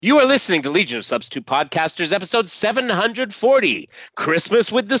You are listening to Legion of Substitute Podcasters, episode 740,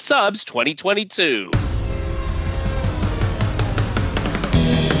 Christmas with the Subs 2022.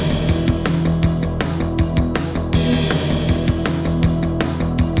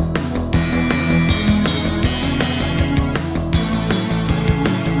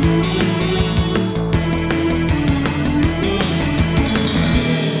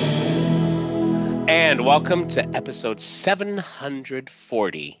 And welcome to episode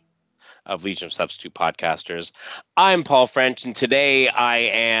 740 of Legion of Substitute Podcasters. I'm Paul French, and today I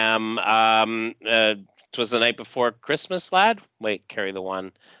am, it was the night before Christmas, lad? Wait, carry the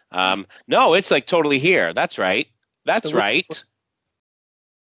one. No, it's like totally here. That's right. That's right.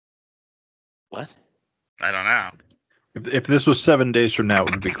 What? I don't know. If this was 7 days from now,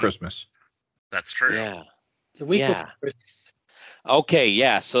 it would be Christmas. That's true. Yeah. It's a week Yeah. before Christmas. Okay,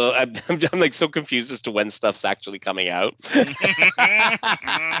 yeah. So I'm like so confused as to when stuff's actually coming out.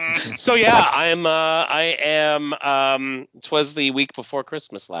 So yeah, I am. 'Twas the week before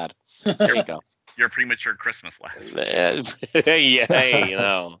Christmas, lad. There you go. Your premature Christmas last week. Yeah, hey, you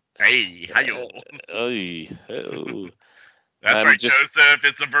know. Hey, hi-yo. Oh. That's I'm right, just- Joseph.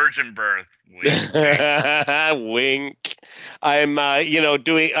 It's a virgin birth. Wink. Wink. I'm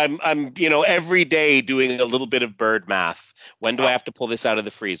doing every day doing a little bit of bird math. When do I have to pull this out of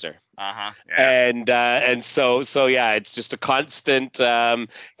the freezer? Uh-huh. Yeah. And so yeah, it's just a constant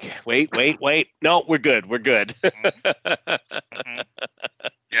wait. No, we're good. Mhm.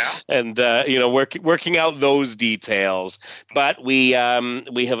 Yeah. And working out those details. But we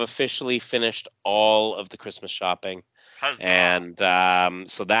have officially finished all of the Christmas shopping. Huzzah. And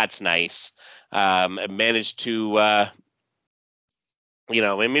so that's nice. I managed to,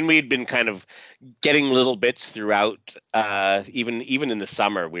 we'd been kind of getting little bits throughout, even in the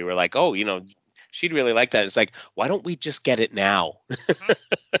summer. We were like, oh, she'd really like that. It's like, why don't we just get it now?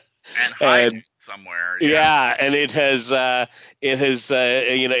 And hide it somewhere. Yeah, and it has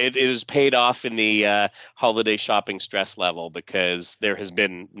paid off in the holiday shopping stress level because there has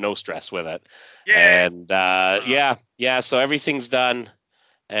been no stress with it. Yeah. And so everything's done,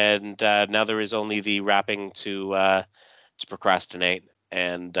 and now there is only the wrapping to procrastinate,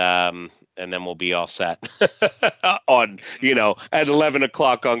 and then we'll be all set on at 11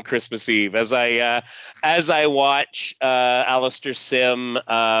 o'clock on Christmas Eve as I watch Alistair Sim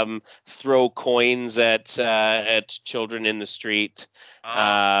throw coins at children in the street.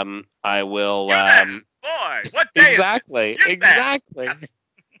 I will. You there, boy, what day Exactly. is it? You there. Exactly.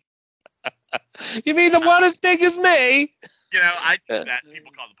 You mean the one as big as me? I do that.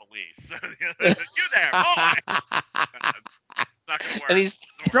 People call the police. You there, boy. Not gonna work. And he's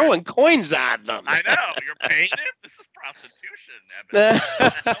throwing coins at them. I know. You're paying him? This is prostitution, Evan. What the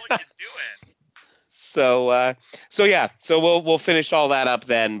hell are you doing? So we'll finish all that up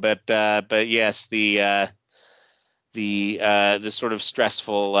then. But yes, the sort of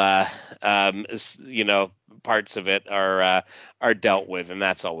stressful parts of it are dealt with, and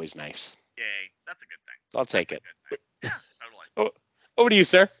that's always nice. Yay. That's a good thing. I'll take it. Good thing. Yeah, totally. Over to you,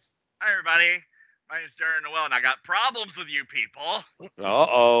 sir. Hi, everybody. My name's Darren Noel, and I got problems with you people.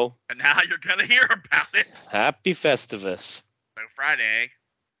 Uh-oh. And now you're going to hear about it. Happy Festivus. So Friday,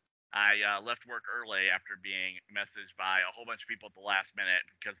 I left work early after being messaged by a whole bunch of people at the last minute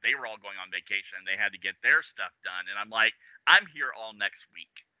because they were all going on vacation. They had to get their stuff done. And I'm like, I'm here all next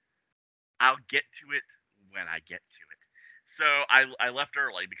week. I'll get to it when I get to it. So I left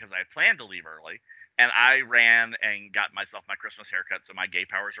early because I had planned to leave early. And I ran and got myself my Christmas haircut, so my gay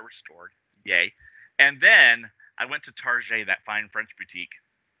powers are restored. Yay. And then I went to Target, that fine French boutique,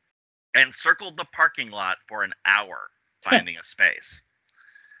 and circled the parking lot for an hour finding a space.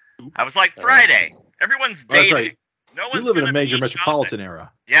 I was like, Friday, everyone's dating. That's right. No You one's live in a gonna major be metropolitan shopping.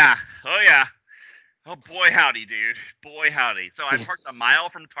 era. Yeah. Oh, yeah. Oh, boy, howdy, dude. Boy, howdy. So I parked a mile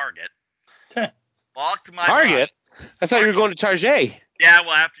from Target. Walked my Target? bike. I thought you were going to Target. Yeah,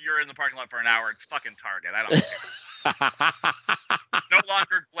 well, after you're in the parking lot for an hour, it's fucking Target. I don't care. No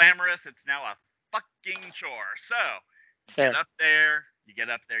longer glamorous. It's now a fucking chore. So, Fair. get up there,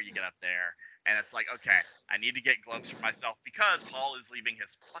 and it's like, okay, I need to get gloves for myself because Paul is leaving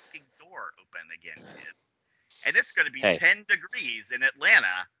his fucking door open again, kids. And it's going to be 10 degrees in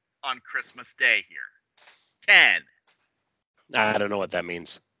Atlanta on Christmas Day here. 10. I don't know what that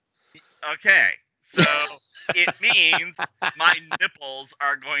means. Okay, so it means my nipples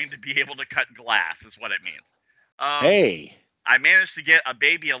are going to be able to cut glass, is what it means. Hey. I managed to get a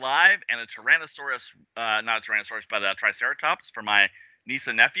baby alive and a Tyrannosaurus, not a Tyrannosaurus, but a Triceratops for my niece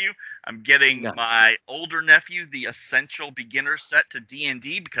and nephew. I'm getting my older nephew the Essential Beginner set to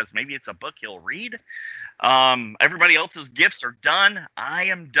D&D because maybe it's a book he'll read. Everybody else's gifts are done. I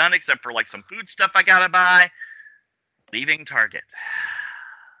am done except for like some food stuff I gotta buy. Leaving Target.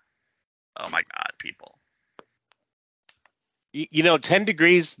 Oh my God, people. 10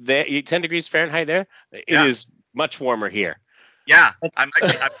 degrees there, 10 degrees Fahrenheit there. It is much warmer here. Yeah, I'm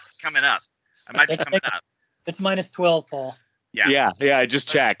coming up. It's minus 12, Paul. Yeah. I just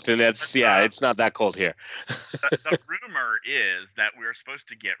checked, and it's not that cold here. The rumor is that we're supposed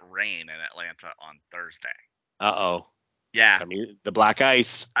to get rain in Atlanta on Thursday. Uh-oh. Yeah. I mean, the black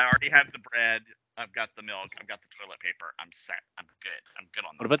ice. I already have the bread. I've got the milk. I've got the toilet paper. I'm set. I'm good. I'm good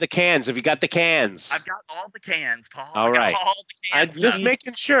on that. What about the cans? Have you got the cans? I've got all the cans, Paul. All right. All the cans. I'm just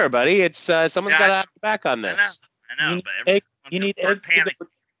making sure, buddy. It's someone's got to have your back on this. I know. You need eggs.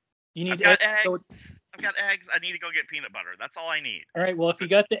 You need eggs. I've got eggs. I need to go get peanut butter. That's all I need. All right. Well, if you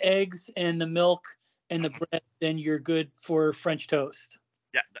got the eggs and the milk and the bread, then you're good for French toast.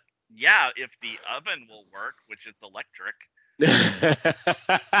 Yeah. If the oven will work, which is electric.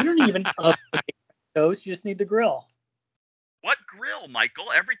 You don't even oven toast. You just need the grill. What grill,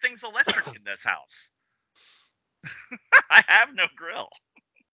 Michael? Everything's electric in this house. I have no grill.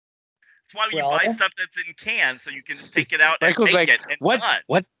 That's why you buy stuff that's in cans, so you can just take it out and make it.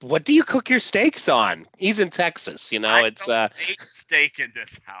 And what do you cook your steaks on? He's in Texas, I don't eat steak in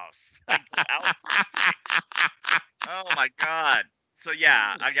this house. Oh my God. So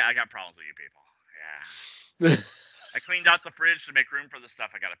yeah, I got problems with you people. Yeah. I cleaned out the fridge to make room for the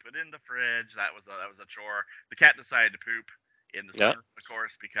stuff I got to put in the fridge. That was a chore. The cat decided to poop in the summer, of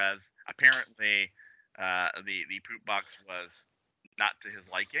course, because apparently the poop box was not to his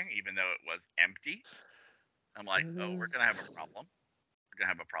liking, even though it was empty. I'm like, oh, we're gonna have a problem. We're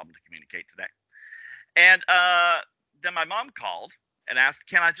gonna have a problem to communicate today. And then my mom called and asked,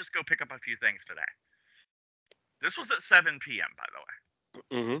 can I just go pick up a few things today? This was at 7 p.m., by the way.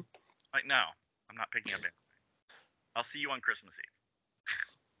 Mm-hmm. Like, no, I'm not picking up anything. I'll see you on Christmas Eve.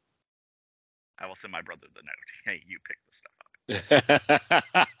 I will send my brother the note. Hey, you pick this stuff up.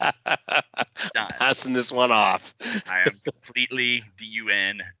 Done. Passing this one off. I am completely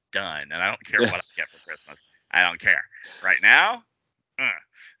DUN done, and I don't care what I get for Christmas. I don't care. Right now,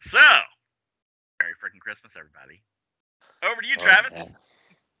 so Merry freaking Christmas, everybody. Over to you, Travis. Man.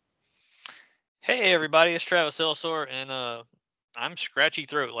 Hey, everybody, it's Travis Elsor, and I'm Scratchy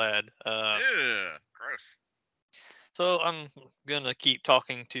Throat Lad. Ew, gross. So I'm going to keep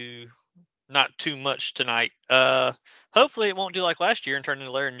talking to not too much tonight. Hopefully it won't do like last year and turn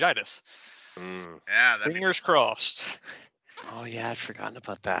into laryngitis. Yeah, fingers crossed. Oh, yeah, I'd forgotten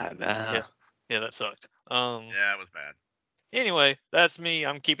about that. Yeah, that sucked. Yeah, it was bad. Anyway, that's me.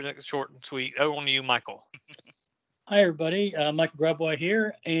 I'm keeping it short and sweet. Over to you, Michael. Hi, everybody. Michael Grabboy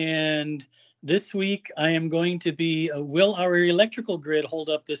here, and this week I am going to be will our electrical grid hold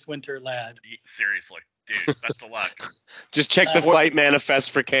up this winter, lad? Seriously, dude, best of luck. Just check the flight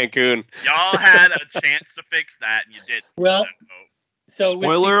manifest for Cancun. Y'all had a chance to fix that, and you didn't. Well, so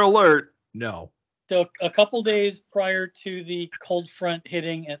spoiler alert, no. So a couple days prior to the cold front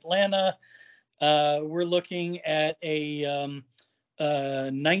hitting Atlanta, we're looking at a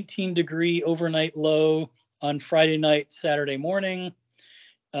 19-degree overnight low on Friday night, Saturday morning.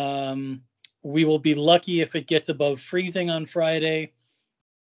 We will be lucky if it gets above freezing on Friday.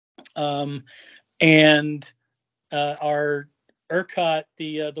 And our ERCOT,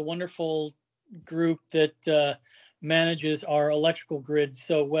 the wonderful group that manages our electrical grid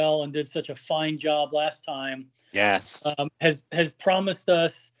so well and did such a fine job last time, yes, has promised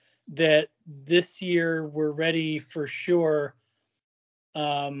us that this year we're ready for sure.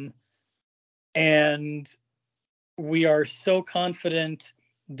 And we are so confident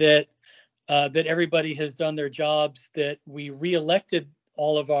that that everybody has done their jobs, that we reelected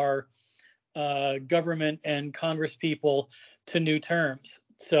all of our government and Congress people to new terms.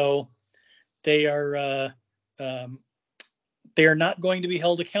 So they are not going to be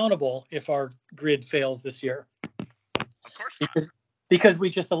held accountable if our grid fails this year. Of course not. Because we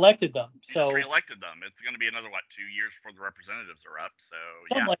just elected them. So we re-elected them. It's going to be another 2 years before the representatives are up. So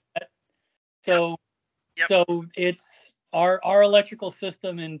something like that. So so it's our electrical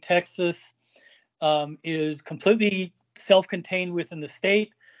system in Texas is completely self-contained within the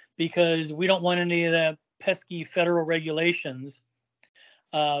state, because we don't want any of the pesky federal regulations.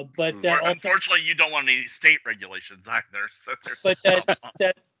 But that unfortunately, you don't want any state regulations either. So but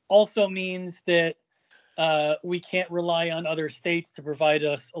that also means that we can't rely on other states to provide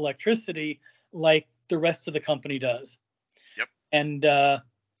us electricity like the rest of the company does. Yep. And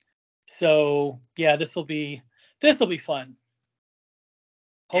so yeah, this will be fun.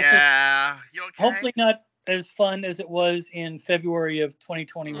 Hopefully, yeah. You okay? Hopefully not as fun as it was in February of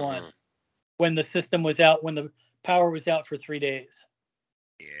 2021. when the system was out, when the power was out for 3 days.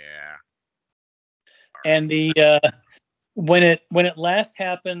 Yeah. And the when it last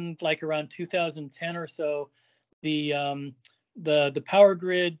happened, like around 2010 or so, the power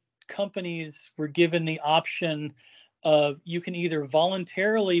grid companies were given the option of you can either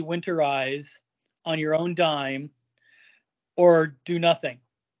voluntarily winterize on your own dime or do nothing.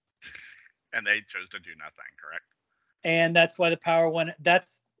 And they chose to do nothing, correct? And that's why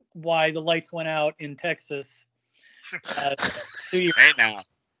that's why the lights went out in Texas. 2 years.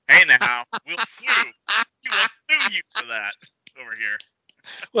 Hey now, we'll sue. We will sue you for that over here.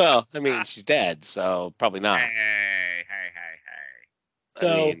 Well, I mean, she's dead, so probably not. Hey. So,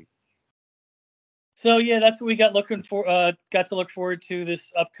 I mean, so yeah, that's what we got to look forward to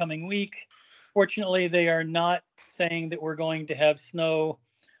this upcoming week. Fortunately, they are not saying that we're going to have snow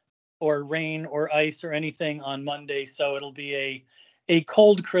or rain or ice or anything on Monday, so it'll be a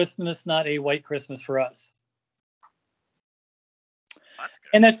cold Christmas, not a white Christmas for us.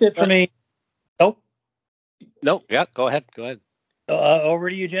 And that's it for me. Oh. No, yeah, go ahead. Over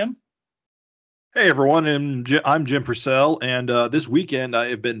to you, Jim. Hey everyone, I'm Jim Purcell, and this weekend I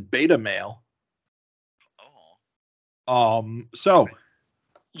have been beta male. So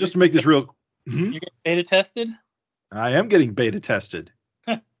just to make this real, You get beta tested? I am getting beta tested.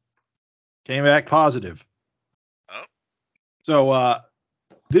 Came back positive. Oh. So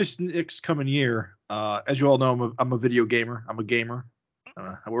this next coming year, as you all know, I'm a video gamer. I'm a gamer.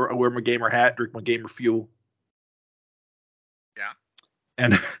 I wear my gamer hat, drink my gamer fuel. Yeah.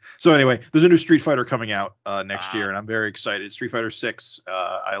 And so anyway, there's a new Street Fighter coming out next year, and I'm very excited. Street Fighter 6.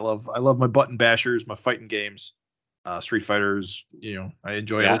 I love my button bashers, my fighting games. Street Fighters, I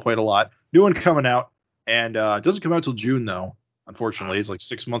enjoy it quite a lot. New one coming out, and it doesn't come out till June though. Unfortunately, it's like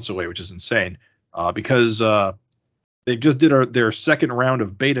 6 months away, which is insane. Because they just did their second round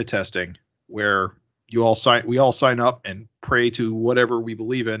of beta testing, where we all sign up and pray to whatever we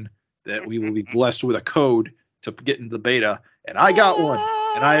believe in that we will be blessed with a code to get into the beta. And I got one,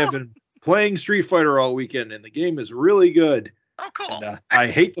 and I have been playing Street Fighter all weekend, and the game is really good. Oh, cool. And, I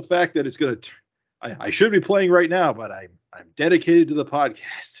hate the fact that it's going to. I should be playing right now, but I'm dedicated to the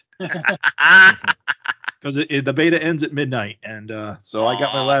podcast because the beta ends at midnight, and so I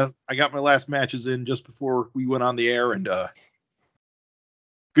got my last matches in just before we went on the air, and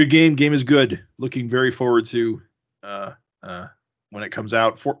good game. Game is good. Looking very forward to when it comes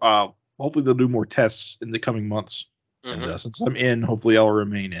out. Hopefully they'll do more tests in the coming months, and since I'm in, hopefully I'll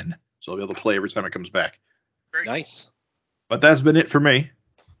remain in, so I'll be able to play every time it comes back. Very nice. But that's been it for me.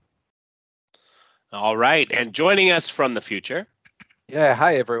 All right, and joining us from the future. Yeah,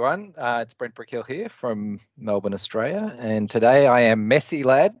 hi everyone. It's Brent Brickhill here from Melbourne, Australia, and today I am Messi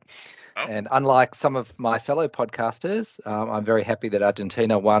lad. Oh. And unlike some of my fellow podcasters, I'm very happy that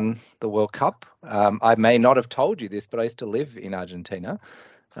Argentina won the World Cup. I may not have told you this, but I used to live in Argentina.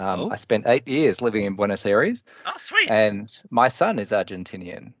 I spent 8 years living in Buenos Aires. Oh, sweet. And my son is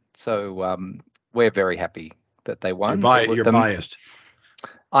Argentinian, so we're very happy that they won. You're biased.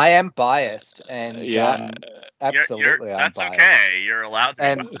 I am biased, and absolutely, that's I'm biased. okay. You're allowed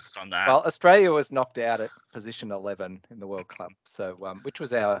to be biased on that. Well, Australia was knocked out at position 11 in the World Cup, so which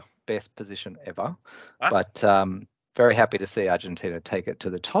was our best position ever. Huh? But very happy to see Argentina take it to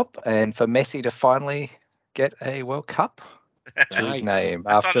the top, and for Messi to finally get a World Cup to his name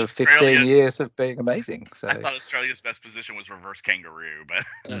after 15 years of being amazing. So I thought Australia's best position was reverse kangaroo, but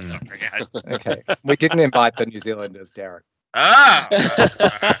okay, we didn't invite the New Zealanders, Derek. Ah!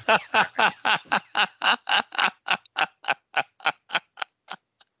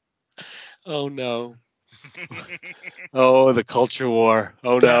 Oh no. Oh, the culture war.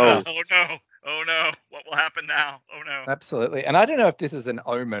 Oh no. Oh no. What will happen now? Oh no. Absolutely. And I don't know if this is an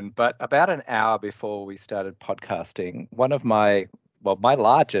omen, but about an hour before we started podcasting, one of my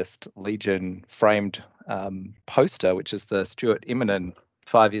largest Legion framed poster, which is the Stuart Immonen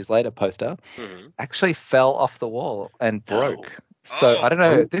 5 years later poster, actually fell off the wall and broke. So I don't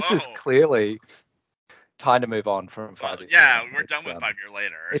know. This is clearly time to move on from 5 years. Yeah, we're done with 5 years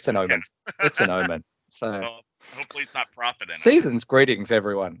later. It's an omen. It's an omen. So well, hopefully it's not profit in it. Season's greetings,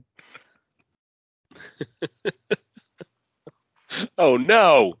 everyone. Oh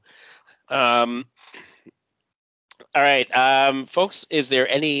no. All right, folks, is there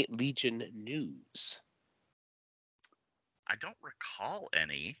any Legion news? I don't recall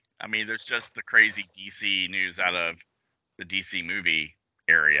any. I mean, there's just the crazy DC news out of the DC movie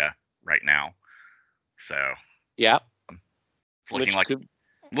area right now. So yeah, it's looking like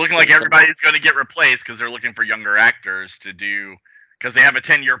everybody's going to get replaced because they're looking for younger actors to do because they have a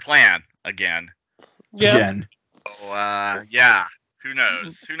 10-year plan again. Yeah. Again. So yeah. Who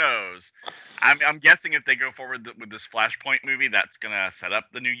knows? Who knows? I'm guessing if they go forward with this Flashpoint movie, that's gonna set up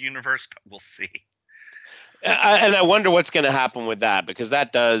the new universe. But we'll see. And I wonder what's going to happen with that, because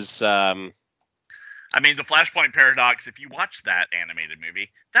that does. I mean, the Flashpoint Paradox. If you watch that animated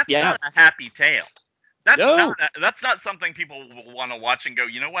movie, that's not a happy tale. That's not something people will want to watch and go,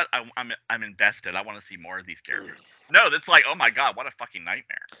 you know what? I'm invested. I want to see more of these characters. No, that's like, oh my god, what a fucking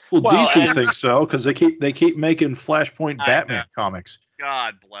nightmare. Well, DC thinks so because they keep making Flashpoint Batman comics.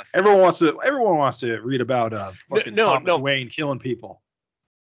 God bless them. Everyone wants to read about Thomas Wayne killing people.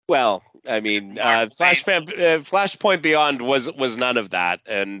 Well, I mean, Flashpoint Beyond was none of that,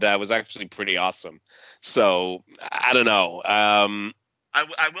 and was actually pretty awesome. So I don't know. I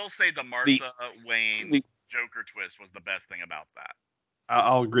will say the Martha Wayne Joker twist was the best thing about that.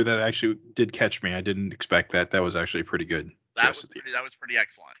 I'll agree that it actually did catch me. I didn't expect that. That was actually pretty good. That was pretty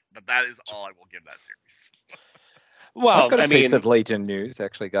excellent. But that is all I will give that series. Well, I've got a piece of Legion news,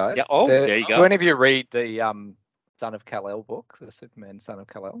 actually, guys. Yeah. Oh, there you go. Do any of you read the Son of Kal-El book, the Superman Son of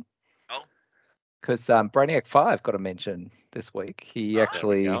Kal-El? Oh. Because Brainiac 5 got a mention this week. He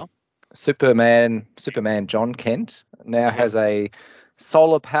Superman John Kent now has a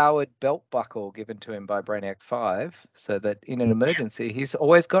solar-powered belt buckle given to him by Brainiac 5, so that in an emergency, he's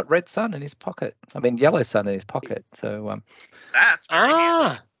always got red sun in his pocket. I mean, yellow sun in his pocket. So that's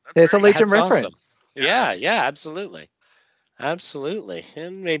there's a Legion reference. Awesome. Yeah, absolutely.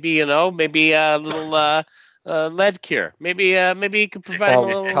 And maybe a little lead cure. Maybe you could provide a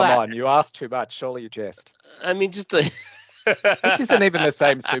little. Come on, you asked too much. Surely you jest. I mean, just This isn't even the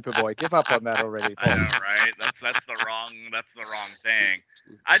same Superboy. Give up on that already. I know, right? That's the wrong thing.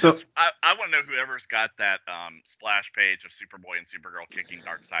 I want to know whoever's got that splash page of Superboy and Supergirl kicking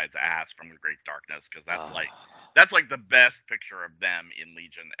Darkseid's ass from the Great Darkness, because that's like the best picture of them in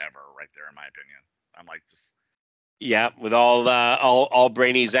Legion ever, right there, in my opinion. I'm like just with all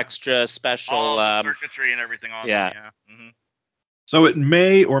Brainy's extra special all circuitry and everything on. Yeah. Mm-hmm. So it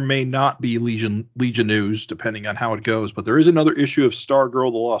may or may not be Legion news, depending on how it goes. But there is another issue of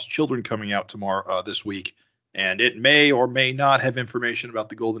Stargirl: The Lost Children coming out this week, and it may or may not have information about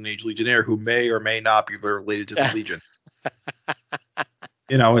the Golden Age Legionnaire, who may or may not be related to the Legion.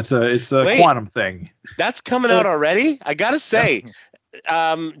 It's a quantum thing. That's coming out already. I gotta say,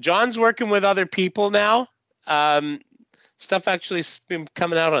 John's working with other people now. Stuff actually been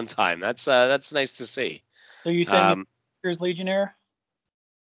coming out on time. That's nice to see. So you saying Schrodinger's Legionnaire?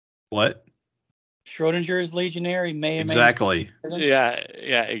 What? Schrodinger's Legionnaire? Exactly. Yeah,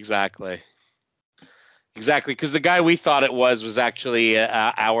 exactly. Exactly, because the guy we thought it was actually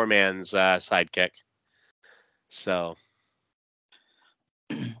our man's sidekick. So,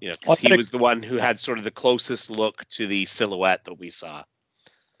 because he was the one who had sort of the closest look to the silhouette that we saw.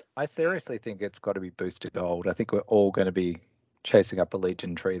 I seriously think it's got to be Booster Gold. I think we're all going to be chasing up a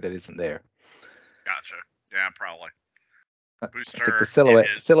Legion tree that isn't there. Gotcha. Yeah, probably. Booster. I think the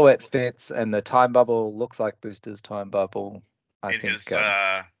silhouette fits, and the time bubble looks like Booster's time bubble. I think his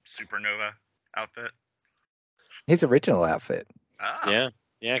Supernova outfit. His original outfit. Oh.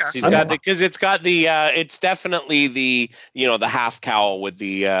 Yeah, because it's got the it's definitely the the half cowl with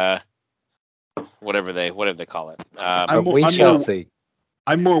the whatever they call it. We shall see.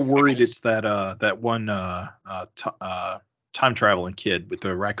 I'm more worried it's that one time traveling kid with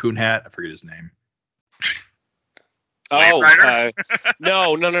the raccoon hat. I forget his name. No.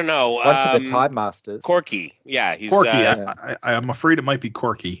 One for the Time Masters. Corky. Yeah, he's Corky. I'm afraid it might be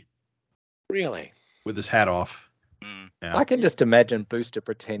Corky. Really? With his hat off. Yeah. I can just imagine Booster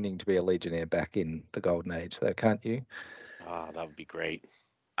pretending to be a Legionnaire back in the Golden Age, though, can't you? Oh, that would be great.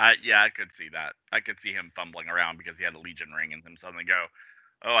 I could see that. I could see him fumbling around because he had a Legion ring and him suddenly go,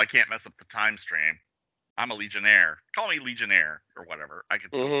 oh, I can't mess up the time stream. I'm a Legionnaire. Call me Legionnaire or whatever. I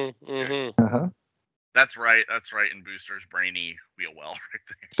could see That's right in Booster's brainy wheel well right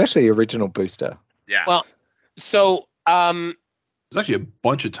there. Especially original Booster. Yeah. Well, so there's actually a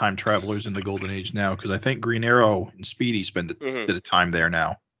bunch of time travelers in the Golden Age now, because I think Green Arrow and Speedy spend a bit of time there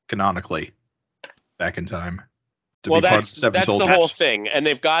now, canonically, back in time. That's the whole thing, and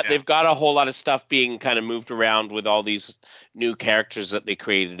they've got a whole lot of stuff being kind of moved around with all these new characters that they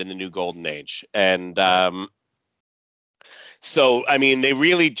created in the new Golden Age, and so I mean they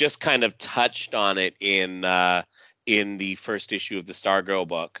really just kind of touched on it in the first issue of the Stargirl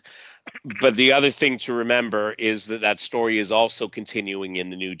book. But the other thing to remember is that story is also continuing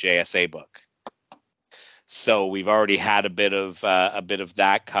in the new JSA book. So we've already had a bit of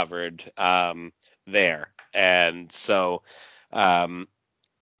that covered there, and so I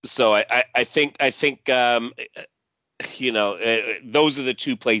think those are the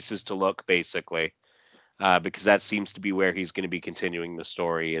two places to look basically. because that seems to be where he's going to be continuing the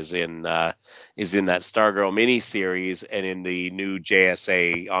story, is in that Stargirl miniseries and in the new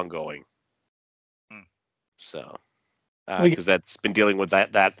JSA ongoing. So, because that's been dealing with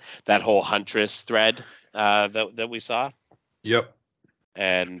that whole Huntress thread that we saw. Yep.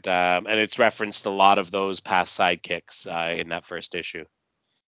 And it's referenced a lot of those past sidekicks in that first issue.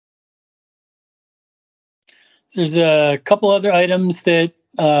 There's a couple other items that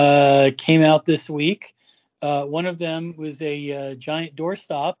came out this week. One of them was a giant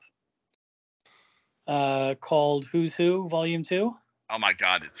doorstop called Who's Who Volume 2. Oh my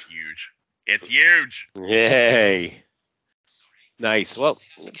God, it's huge. It's huge. Yay. Nice. Well,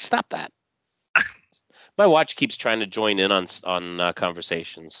 stop that. My watch keeps trying to join in on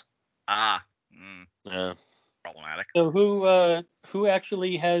conversations. Problematic. So who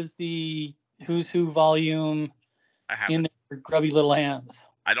actually has the Who's Who volume in their grubby little hands?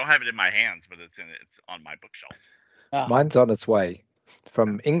 I don't have it in my hands, but it's on my bookshelf. Mine's on its way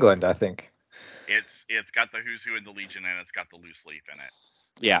from England, I think. It's got the Who's Who in the Legion, and it's got the loose leaf in it.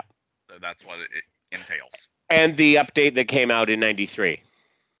 Yeah. So that's what it entails. And the update that came out in '93.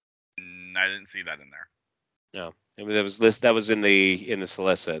 I didn't see that in there. No, that was in the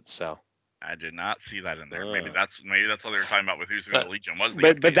solicit. So I did not see that in there. Maybe that's what they were talking about with Who's Who in the Legion.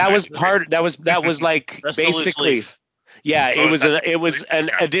 But that was part. That was like basically. Yeah, it was an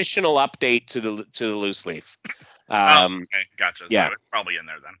additional update to the loose leaf. Okay, gotcha. Yeah, so it's probably in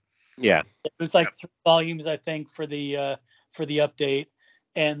there then. Yeah, it was like 3 volumes, I think, for the update,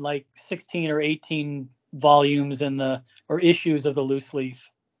 and like 16 or 18 volumes or issues of the loose leaf.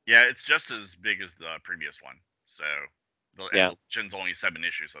 Yeah, it's just as big as the previous one. So the Legion's only 7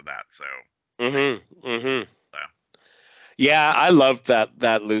 issues of that. So. Yeah, I loved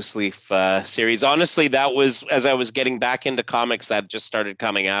that loose leaf series. Honestly, that was, as I was getting back into comics, that just started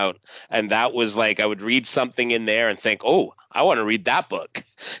coming out, and that was like I would read something in there and think, oh, I want to read that book.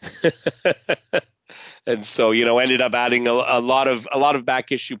 And so, ended up adding a lot of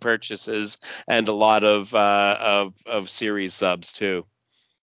back issue purchases and a lot of series subs too.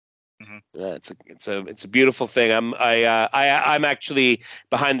 Yeah, it's a beautiful thing. I'm actually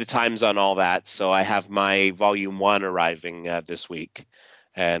behind the times on all that, so I have my volume 1 arriving this week,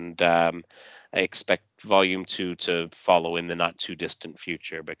 and I expect volume 2 to follow in the not too distant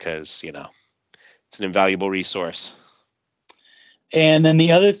future, because it's an invaluable resource. And then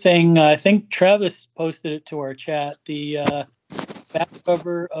the other thing, I think Travis posted it to our chat, the back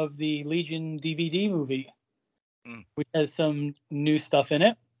cover of the Legion DVD movie, which has some new stuff in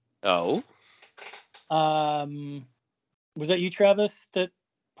it. Oh. Was that you, Travis, that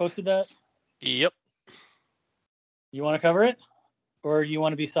posted that? Yep. You want to cover it, or you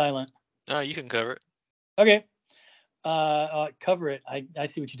want to be silent? No, you can cover it. Okay. Cover it. I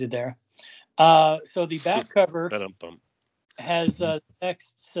see what you did there. So the back cover has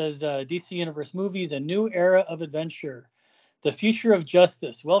text says DC Universe Movies, a new era of adventure. The future of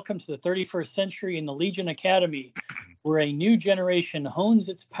justice. Welcome to the 31st century in the Legion Academy, where a new generation hones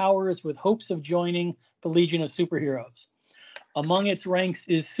its powers with hopes of joining the Legion of Superheroes. Among its ranks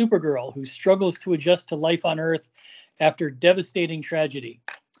is Supergirl, who struggles to adjust to life on Earth after devastating tragedy.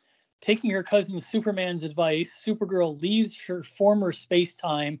 Taking her cousin Superman's advice, Supergirl leaves her former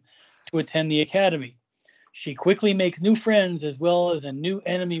space-time to attend the Academy. She quickly makes new friends as well as a new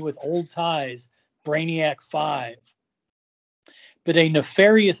enemy with old ties, Brainiac 5. But a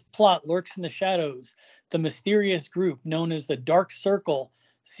nefarious plot lurks in the shadows. The mysterious group known as the Dark Circle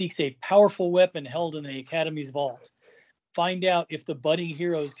seeks a powerful weapon held in the Academy's vault. Find out if the budding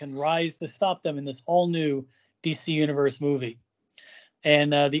heroes can rise to stop them in this all-new DC Universe movie.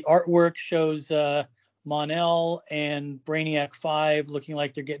 And the artwork shows Mon-El and Brainiac 5 looking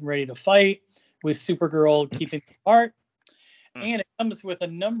like they're getting ready to fight, with Supergirl keeping them apart. And it comes with a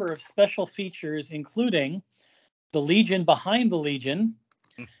number of special features, including the Legion Behind the Legion,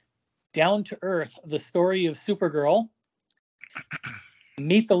 Down to Earth, the story of Supergirl,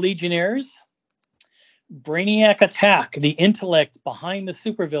 Meet the Legionnaires, Brainiac Attack, the intellect behind the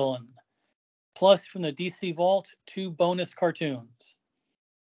supervillain, plus from the DC Vault, 2 bonus cartoons.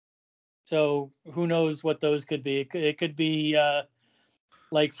 So who knows what those could be? It could be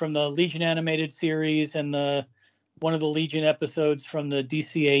like from the Legion animated series and one of the Legion episodes from the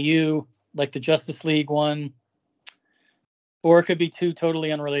DCAU, like the Justice League one. Or it could be 2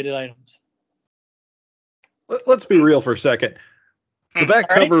 totally unrelated items. Let's be real for a second. The back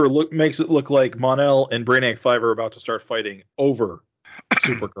cover makes it look like Mon-El and Brainiac 5 are about to start fighting over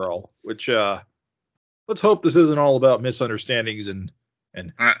Supergirl, which let's hope this isn't all about misunderstandings and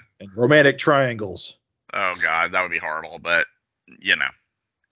romantic triangles. Oh God, that would be horrible, but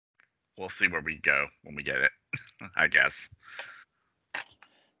we'll see where we go when we get it. I guess.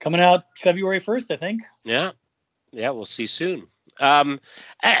 Coming out February 1st, I think. Yeah, we'll see soon. And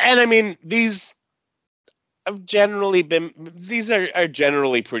I mean, these have generally been. These are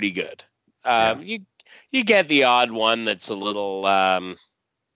generally pretty good. You get the odd one that's a little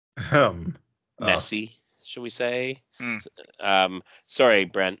messy, should we say? Sorry,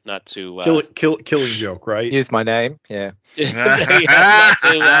 Brent, not to killing joke, right? Use my name. Yeah. not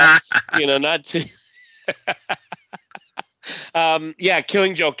to.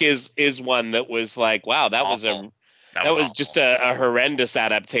 Killing Joke is one that was like, wow, that awful. was just a horrendous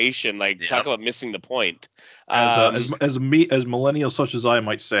adaptation. Like, talk about missing the point. As millennials such as I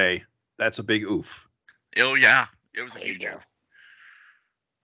might say, that's a big oof. Oh yeah, it was a huge oof.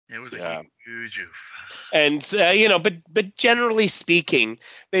 It was a huge oof. And but generally speaking,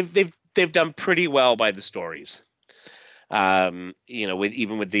 they've done pretty well by the stories.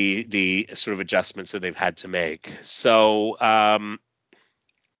 With the sort of adjustments that they've had to make. So, I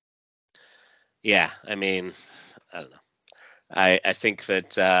mean, I don't know. I think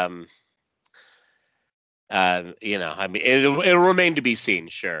that, I mean, it'll remain to be seen,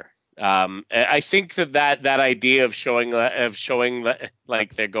 sure. I think that idea of showing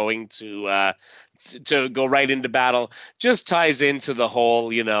like they're going to go right into battle just ties into the whole,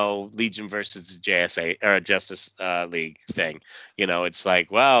 Legion versus the JSA or Justice League thing. It's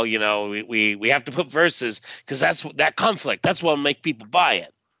like, well, we have to put versus because that's that conflict. That's what'll make people buy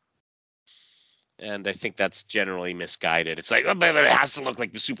it. And I think that's generally misguided. It's like, but it has to look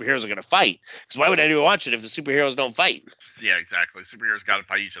like the superheroes are going to fight. Because why would anyone watch it if the superheroes don't fight? Yeah, exactly. Superheroes got to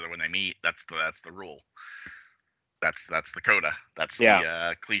fight each other when they meet. That's the rule. That's the coda. That's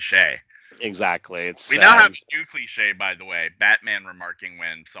the cliche. Exactly. We now have a new cliche, by the way. Batman remarking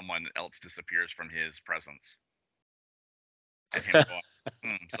when someone else disappears from his presence. And him going,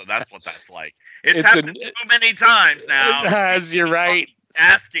 so that's what that's like. It's happened so many times now. It has, you're right.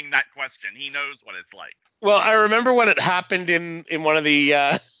 Asking that question. He knows what it's like. Well, I remember when it happened in one of the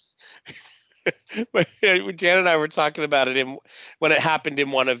Jan and I were talking about it when it happened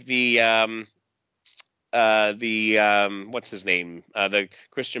in one of the what's his name? The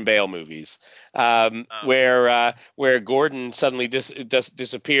Christian Bale movies, where Gordon suddenly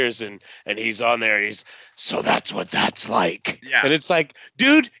disappears and he's on there. And so that's what that's like. Yeah. And it's like,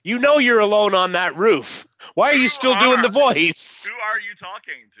 dude, you're alone on that roof. Why are you still doing the voice? Who are you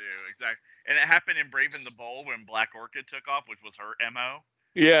talking to? Exactly. And it happened in Brave and the Bold when Black Orchid took off, which was her MO.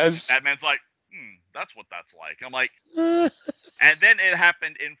 Yes. Batman's like, that's what that's like. I'm like, and then it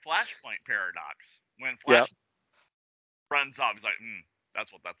happened in Flashpoint Paradox when Flash runs off. He's like,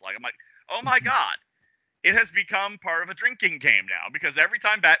 that's what that's like. I'm like, oh my God. It has become part of a drinking game now because every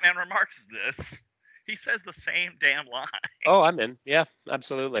time Batman remarks this, he says the same damn line. Oh, I'm in. Yeah,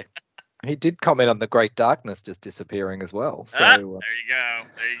 absolutely. He did comment on the Great Darkness just disappearing as well. So there you go.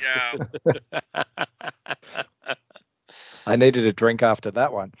 I needed a drink after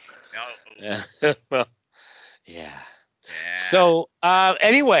that one. Yeah. Well, yeah. So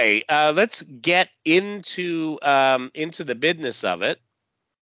anyway, let's get into the business of it.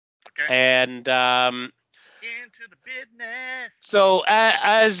 Okay. And into the business. So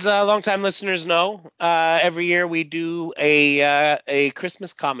as longtime listeners know, every year we do a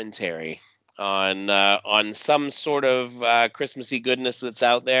Christmas commentary on some sort of Christmassy goodness that's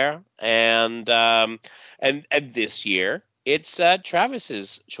out there, and this year it's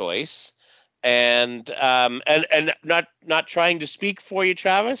Travis's choice. And not trying to speak for you,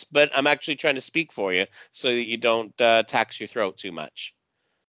 Travis, but I'm actually trying to speak for you so that you don't tax your throat too much.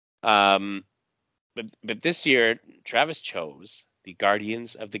 But this year, Travis chose the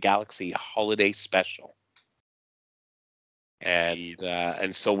Guardians of the Galaxy Holiday Special,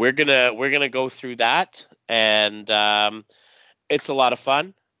 and so we're gonna go through that, and it's a lot of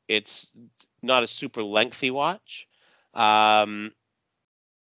fun. It's not a super lengthy watch.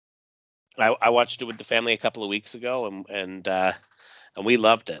 I watched it with the family a couple of weeks ago, and we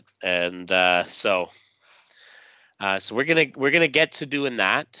loved it, and so we're gonna get to doing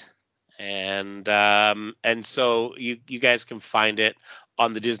that, and so you guys can find it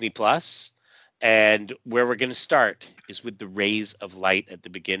on the Disney Plus, and where we're gonna start is with the Rays of Light at the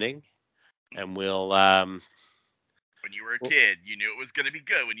beginning, and we'll. When you were a kid, you knew it was gonna be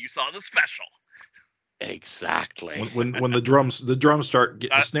good when you saw the special. Exactly. When the drums start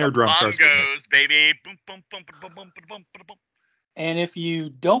getting the snare drum starts goes, baby. Boom, boom, boom, boom, boom, boom, boom, boom. And if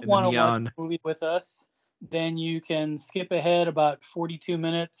you don't want to watch the movie with us, then you can skip ahead about 42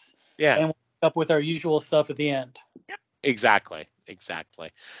 minutes. Yeah. And we'll pick up with our usual stuff at the end. Yep. Exactly.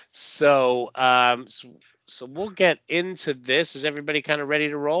 So so we'll get into this. Is everybody kind of ready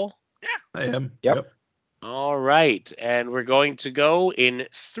to roll? Yeah. I am. Yep. All right, and we're going to go in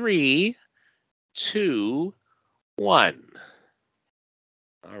 3, 2, 1.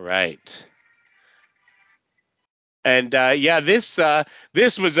 All right. And this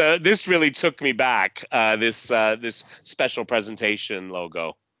really took me back. This special presentation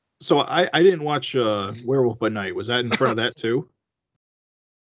logo. So I didn't watch Werewolf by Night. Was that in front of that too?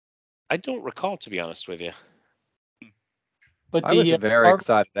 I don't recall, to be honest with you. But I was the a very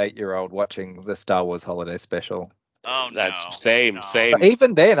excited 8-year-old watching the Star Wars Holiday Special. Oh no. That's same. But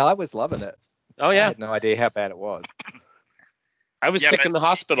even then, I was loving it. Oh I yeah, had no idea how bad it was. I was sick in the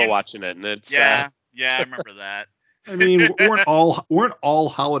hospital watching it, and it's Yeah, I remember that. I mean, weren't all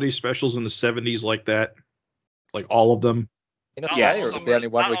holiday specials in the 70s like that? Like all of them? In Not Australia, Yes. it all was of them the only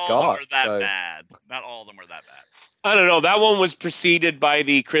one we not all of got. them were that So bad. Not all of them were that bad. I don't know. That one was preceded by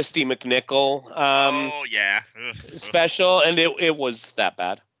the Christy McNichol Oh yeah. Ugh. special, and it was that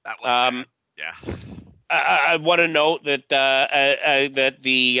bad. That was bad. Yeah. I want to note that that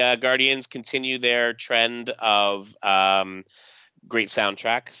the Guardians continue their trend of great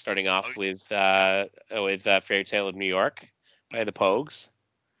soundtrack, starting off with Fairy Tale of New York by the Pogues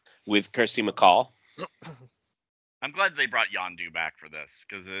with Kirsty MacColl. I'm glad they brought Yondu back for this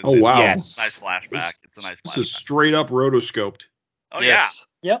because it's Oh, wow. a Yes. nice flashback. It's a nice This flashback. is straight up rotoscoped. Oh Yes.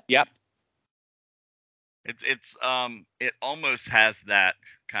 Yep. yeah. It's it almost has that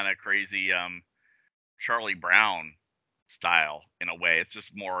kind of crazy Charlie Brown style in a way. It's just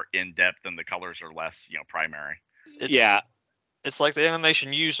more in depth and the colors are less, primary. It's, It's like the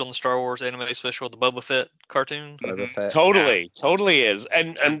animation used on the Star Wars anime special, the Boba Fett cartoon. Boba Fett. Totally is,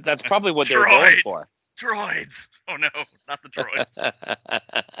 and that's probably what they were going for. Droids. Oh no, not the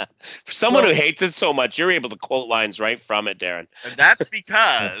droids. For someone who hates it so much, you're able to quote lines right from it, Darren. And that's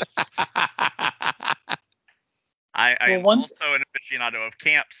because I am also an aficionado of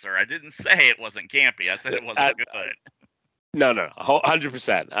camp, sir. I didn't say it wasn't campy. I said it wasn't good. No,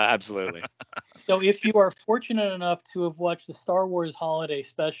 100%, absolutely. So if you are fortunate enough to have watched the Star Wars Holiday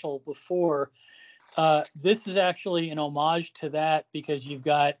Special before, this is actually an homage to that because you've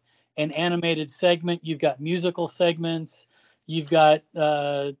got an animated segment, you've got musical segments, you've got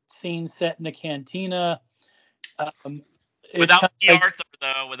scenes set in a cantina. Without B. Arthur,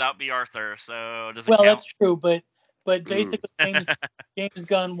 though. Without B. Arthur, so does it count? That's true, but basically James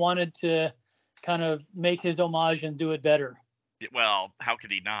Gunn wanted to kind of make his homage and do it better. Well, how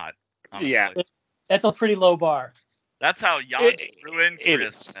could he not? Honestly. Yeah. That's a pretty low bar. That's how Jan ruined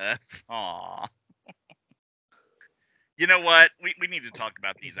Christmas. Aww. You know what? We need to talk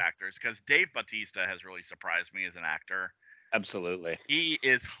about these actors because Dave Bautista has really surprised me as an actor. Absolutely. He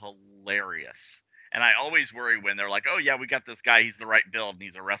is hilarious. And I always worry when they're like, oh, yeah, we got this guy. He's the right build and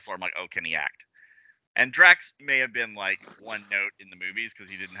he's a wrestler. I'm like, oh, can he act? And Drax may have been like one note in the movies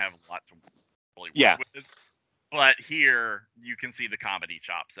because he didn't have a lot to really work with. But here you can see the comedy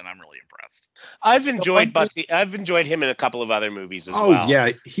chops, and I'm really impressed. I've enjoyed him in a couple of other movies as well. Oh yeah,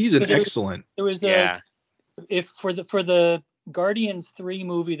 he's an excellent. There was if for the Guardians 3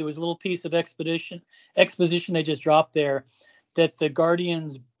 movie, there was a little piece of exposition they just dropped there that the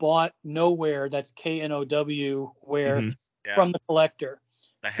Guardians bought Nowhere, that's KNOW, where from the Collector.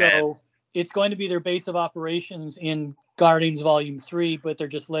 So it's going to be their base of operations in Guardians Volume 3, but they're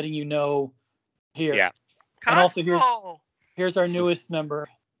just letting you know here. Yeah. And also here's our newest member.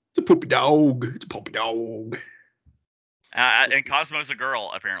 It's a poopy dog. It's a poopy dog. And Cosmo's a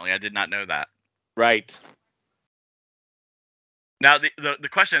girl, apparently. I did not know that. Right. Now, the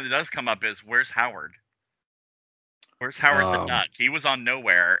question that does come up is, where's Howard? Where's Howard the Duck? He was on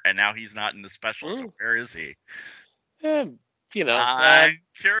Nowhere, and now he's not in the special, so where is he? I'm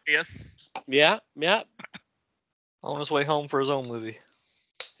curious. Yeah. On his way home for his own movie.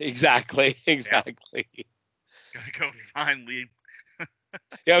 Exactly. Gotta go find Lee.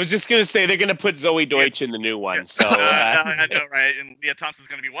 Yeah, I was just gonna say they're gonna put Zoe Deutsch in the new one. So I know, right? And Leah Thompson's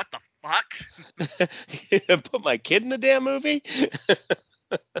gonna be, what the fuck? Put my kid in the damn movie.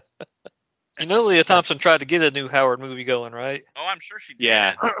 You know, Leah Thompson tried to get a new Howard movie going, right? Oh, I'm sure she did.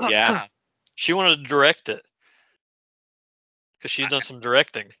 Yeah. She wanted to direct it because she's done some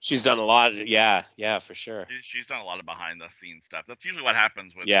directing. She's done a lot. Yeah, for sure. She's done a lot of behind the scenes stuff. That's usually what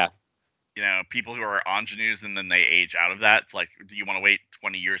happens with people who are ingenues and then they age out of that. It's like, do you want to wait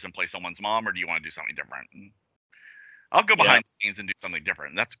 20 years and play someone's mom, or do you want to do something different? And I'll go behind the scenes and do something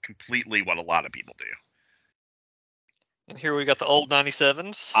different. That's completely what a lot of people do. And here we got the old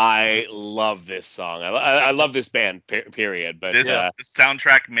 97s. I love this song. I love this band, period. But this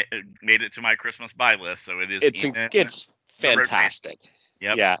soundtrack made it to my Christmas buy list, so it is. It's fantastic.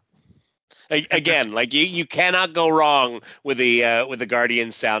 Yep. Yeah. Again, like you cannot go wrong with the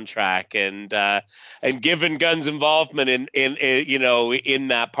Guardians soundtrack, and given Gunn's involvement in you know in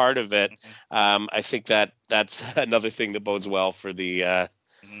that part of it, I think that's another thing that bodes well for the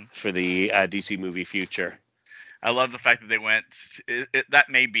DC movie future. I love the fact that they went. That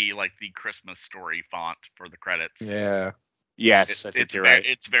may be like the Christmas story font for the credits. Yeah. Yes, I think you're right.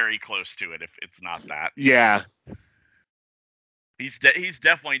 It's very close to it. If it's not that. Yeah. He's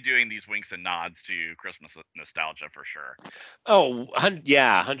definitely doing these winks and nods to Christmas nostalgia for sure. Oh,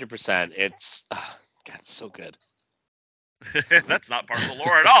 yeah, 100%. It's God, it's so good. That's not part of the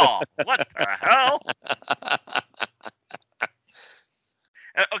lore at all. What the hell?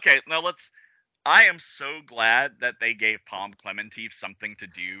 Okay, now I am so glad that they gave Palm Clementif something to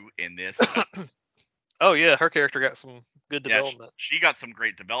do in this. Oh yeah, her character got some good development. Yeah, she got some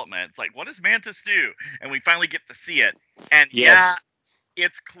great development. It's like, what does Mantis do? And we finally get to see it. And yes. Yeah,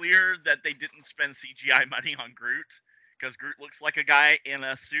 it's clear that they didn't spend CGI money on Groot, because Groot looks like a guy in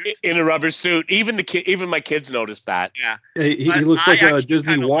a suit. In a rubber suit. Even my kids noticed that. Yeah. He looks like a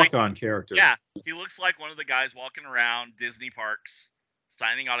Disney walk-on character. Yeah, he looks like one of the guys walking around Disney parks,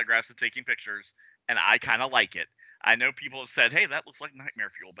 signing autographs and taking pictures, and I kind of like it. I know people have said, "Hey, that looks like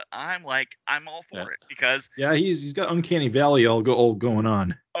Nightmare Fuel," but I'm all for it because he's got Uncanny Valley all going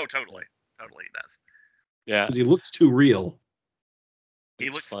on. Oh, totally, he does. Yeah, because he looks too real.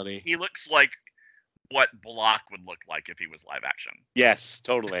 He looks funny. He looks like what Bullock would look like if he was live action. Yes,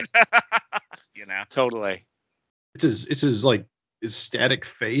 totally. You know, totally. It's his like his static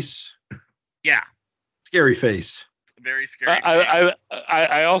face. Yeah, scary face. Very scary.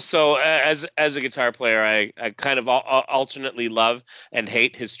 I also, as a guitar player, I kind of alternately love and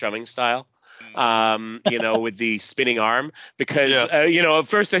hate his strumming style. You know, with the spinning arm, because you know, at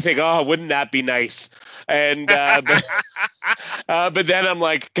first I think, oh, wouldn't that be nice? And but then I'm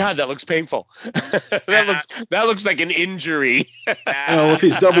like, God, that looks painful. that looks like an injury. Well, if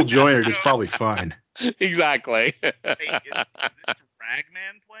he's double jointed, it's probably fine. Exactly. Hey, is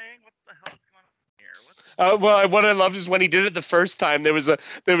Ragman playing? What the hell is going on here? Well, what I loved is when he did it the first time. There was a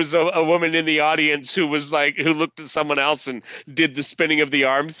woman in the audience who was like, who looked at someone else and did the spinning of the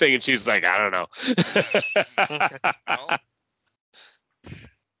arm thing, and she's like, I don't know. Well,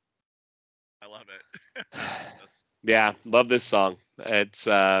 I love it. Yeah, love this song. It's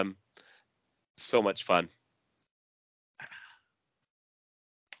so much fun.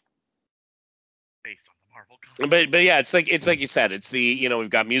 Based on the Marvel comics. But yeah, it's like you said, it's the, you know, we've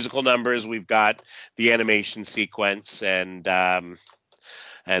got musical numbers, we've got the animation sequence, and now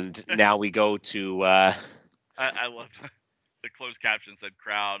we go to I love the closed caption said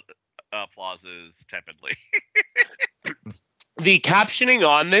crowd applauses tepidly. The captioning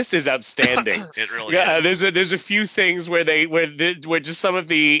on this is outstanding. It really is. There's a few things where just some of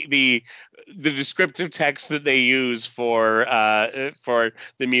the descriptive text that they use for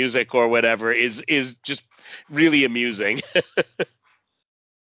the music or whatever is just really amusing.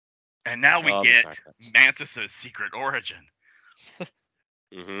 And now we get Mantis's secret origin.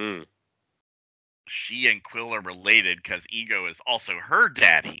 Mm-hmm. She and Quill are related because Ego is also her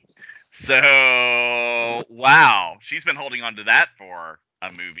daddy. So, wow. She's been holding on to that for a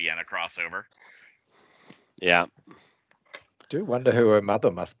movie and a crossover. Yeah. Do wonder who her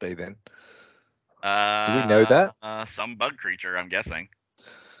mother must be then. Do we know that? Some bug creature, I'm guessing.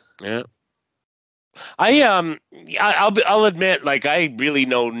 Yeah. I'll admit, like, I really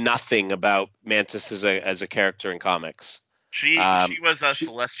know nothing about Mantis as a character in comics. She was a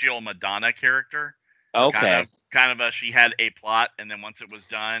Celestial Madonna character. Okay. She had a plot, and then once it was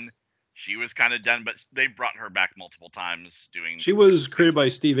done, she was kind of done, but they brought her back multiple times doing. She was created by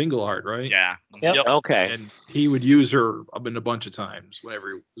Steve Englehart, right? Yeah. Yep. Okay. And he would use her in a bunch of times whenever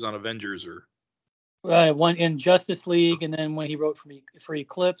he was on Avengers or. One in Justice League, and then when he wrote for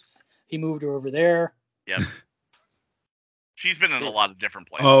Eclipse, he moved her over there. Yep. She's been in a lot of different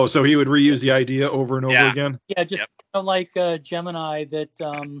places. Oh, so he would reuse the idea over and over again? Yeah, just kind of like Gemini,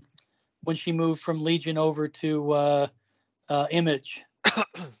 that when she moved from Legion over to Image.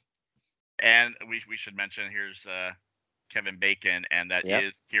 And we should mention, here's Kevin Bacon, and that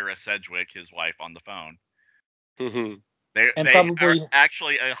is Kira Sedgwick, his wife, on the phone. Mm-hmm. They probably are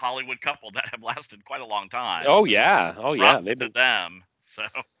actually a Hollywood couple that have lasted quite a long time. Oh yeah, Props to them. So.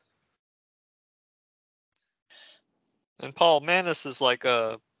 And Paul, Mantis is like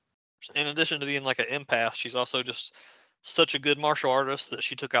in addition to being like an empath, she's also just such a good martial artist that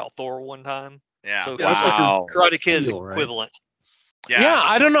she took out Thor one time. Yeah. So Wow. she's like a Karate Kid Right? equivalent. Yeah,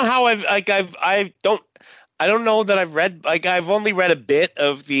 I don't know how I don't know that I've read, like, I've only read a bit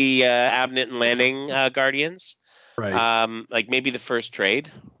of the Abnett and Lanning Guardians. Right. Like maybe the first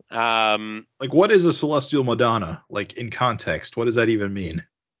trade. Like, what is a celestial Madonna? Like, in context, what does that even mean?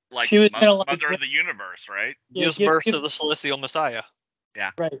 Like She was gonna, like, mother of the universe, right? Yeah, Gives birth to the celestial Messiah.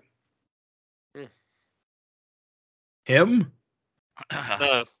 Right. Him?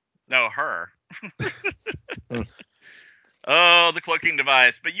 No, No, her. Hmm. Oh, the cloaking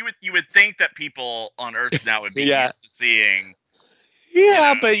device. But you would think that people on Earth now would be Yeah. used to seeing.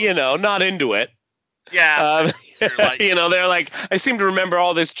 Yeah, know. but not into it. Yeah, you're like, They're like, I seem to remember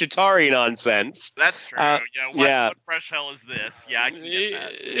all this Chitauri nonsense. that's true. What fresh hell is this? Yeah, I can get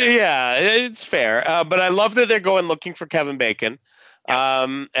that. Yeah, it's fair. But I love that they're going looking for Kevin Bacon.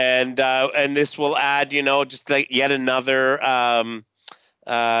 And this will add, just like yet another,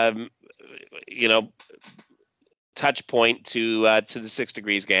 touch point to the 6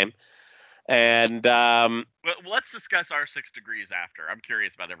 Degrees game. And Well, let's discuss our 6 degrees after. I'm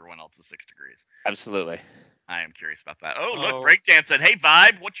curious about everyone else's 6 degrees. absolutely. I am curious about that. Oh, look, Oh. breakdancing. Hey,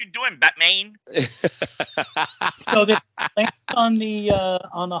 Vibe, what you doing, Batman? So they landed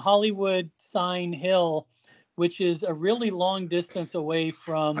on the Hollywood sign hill, which is a really long distance away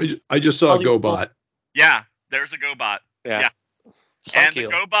from. I just saw a Hollywood. GoBot. Yeah, there's a GoBot. Yeah. And the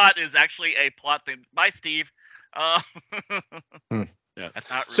Psychill. GoBot is actually a plot thing. Bye, Steve. Yeah. That's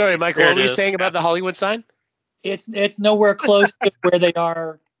not really Sorry, Michael, There what it were you is. saying about the Hollywood sign? It's nowhere close to where they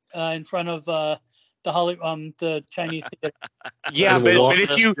are in front of the Chinese theater. Yeah, There's a but walk-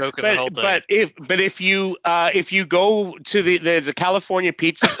 if you Joke in the whole but thing. if you go to there's a California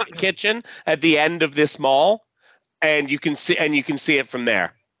Pizza Kitchen at the end of this mall, and you can see it from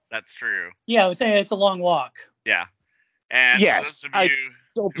there. That's true. Yeah, I was saying it's a long walk. Yeah. And Yes, for those I of you,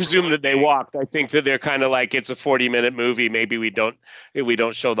 Don't presume that they walked. I think that they're kind of like it's a 40-minute movie. Maybe we don't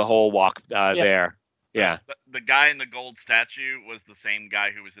show the whole walk there. Yeah. the guy in the gold statue was the same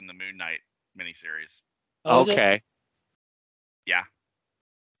guy who was in the Moon Knight miniseries. Oh, is it? Okay.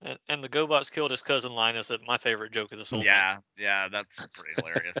 And the GoBots killed his cousin Linus. At my favorite joke of this whole thing. Yeah, that's pretty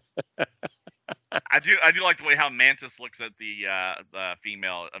hilarious. I do like the way how Mantis looks at the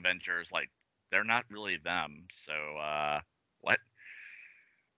female Avengers, like they're not really them. So what?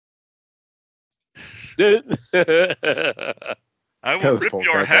 I will rip Full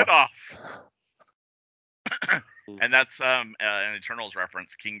your Gogo. head off. And that's an Eternals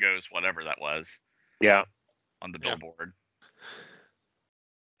reference, Kingo's whatever that was Yeah. on the Yeah. billboard.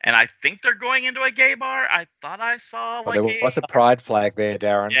 And I think they're going into a gay bar. I thought I saw Well, like there was a pride flag there,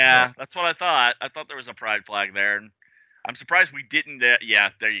 Darren. yeah, that's what I thought. I thought there was a pride flag there, and I'm surprised we didn't. Yeah,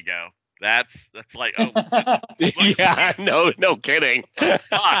 there you go. That's like oh Yeah. No kidding.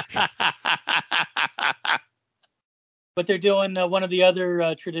 fuck. But they're doing one of the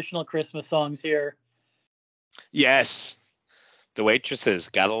other traditional Christmas songs here. Yes. The Waitresses.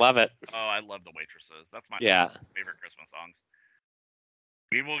 Gotta love it. Oh, I love the Waitresses. That's my Yeah. favorite Christmas songs.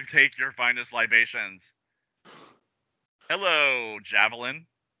 We will take your finest libations. Hello, Javelin.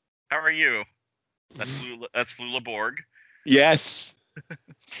 How are you? That's Flula Borg. Yes.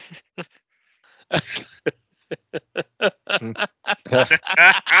 I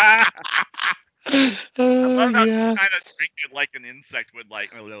love how Yeah. you kind of drink it like an insect would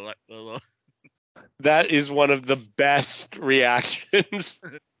like. That is one of the best reactions.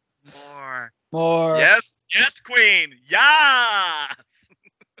 More. More. Yes, Queen. Yes.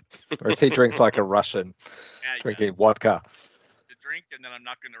 Or as he drinks like a Russian, Yeah, drinking yes. vodka. The drink, and then I'm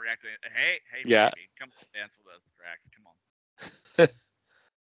not going to react to it. Hey, Yeah. baby, come dance with us, Drax. Come on.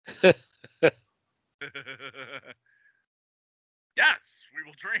 Yes, we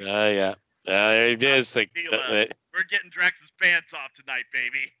will drink. Yeah. There it is. Tequila. We're getting Drax's pants off tonight,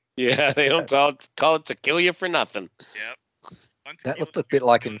 baby. Yeah, they don't call it tequila for nothing. Yep. One That tequila looked a to bit go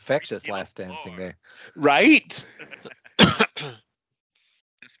like to Infectious tequila last dancing floor. there. Right?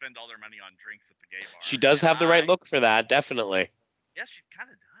 Spend all their money on drinks at the gay bar. She does have the right look for that, definitely. Yeah, she kind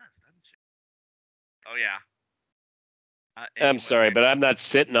of does, doesn't she? Oh yeah. I'm sorry, but I'm not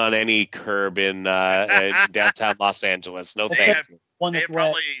sitting on any curb in downtown Los Angeles. No, They thank have- you. One they that's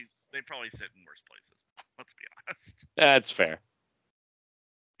wet. probably sit in worse places. Let's be honest. That's fair.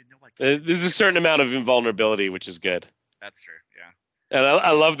 You know, like, There's a certain amount of invulnerability, which is good. that's true. Yeah. And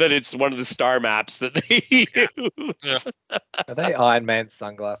I love that it's one of the star maps that they use. Are they Iron Man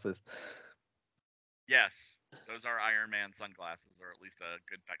sunglasses? Yes, those are Iron Man sunglasses, or at least a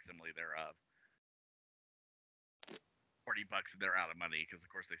good facsimile thereof. $40 and they're out of money because, of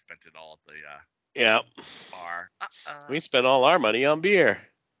course, they spent it all at the Yeah. bar. We spent all our money on beer.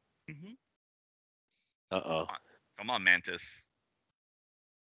 Mhm. Uh-oh. Come on, Mantis.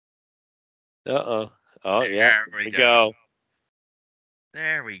 Uh-oh. Oh, yeah. There Here we we go. go.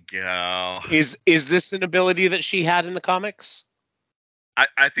 There we go. Is this an ability that she had in the comics?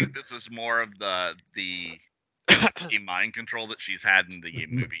 I think this is more of the mind control that she's had in the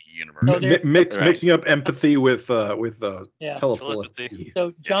movie universe. No, they're- Mixing up empathy with Yeah. telepathy.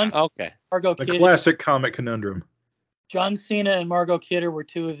 So John Okay. Margot The Kidder, classic comic conundrum. John Cena and Margot Kidder were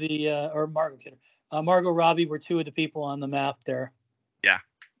two of the Margot Robbie were two of the people on the map there.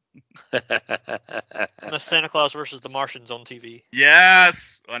 The Santa Claus versus the Martians on TV.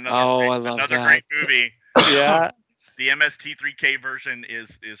 Yes. I love another that. great movie. Yeah. The MST3K version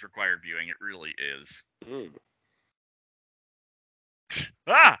is required viewing. It really is. Mm.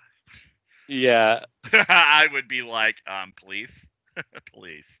 Ah. Yeah. I would be like, please,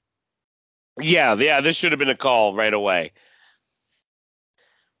 please. Yeah. This should have been a call right away.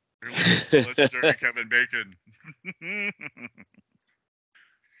 Legendary Kevin Bacon.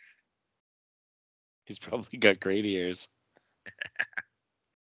 He's probably got great ears.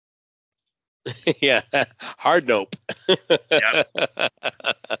 Yeah. Hard nope. Yep.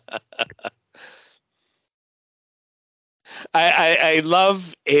 I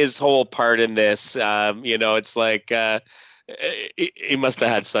love his whole part in this. It's like he must have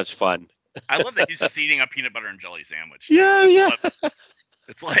had such fun. I love that he's just eating a peanut butter and jelly sandwich. Yeah.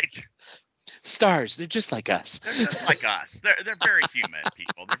 It's like Stars, they're just like us. they're just like us. They're very human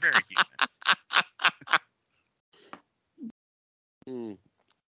people. They're very human. Mm.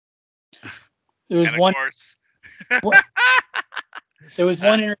 There was And of one. course, There was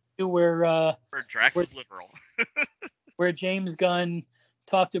one interview where Drax is liberal. where James Gunn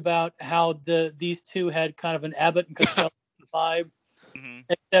talked about how these two had kind of an Abbott and Costello vibe,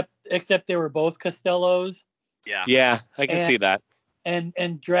 except they were both Costellos, Yeah. Yeah, I can see that.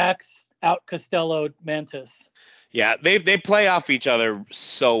 and Drax out Costello Mantis. Yeah, they play off each other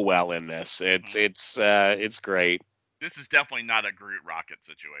so well in this. It's great. This is definitely not a Groot Rocket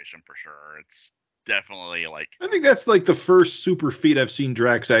situation for sure. It's definitely like I think that's like the first super feat I've seen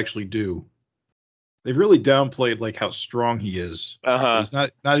Drax actually do. They've really downplayed like how strong he is. He's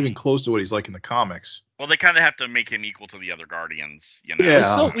not even close to what he's like in the comics. well, they kind of have to make him equal to the other Guardians, you know.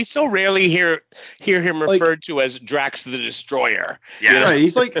 Yeah. We so rarely hear him Like- referred to as Drax the Destroyer. Yeah. Right,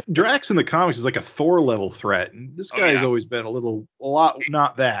 he's like Drax in the comics is like a Thor level threat, and this Oh, guy's yeah. always been a lot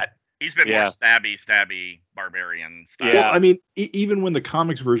not that. He's been Yeah. more stabby barbarian style. Yeah. Well, I mean, even when the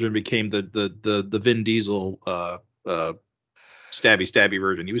comics version became the Vin Diesel stabby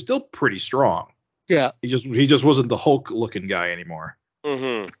version, he was still pretty strong. Yeah. He just wasn't the Hulk looking guy anymore.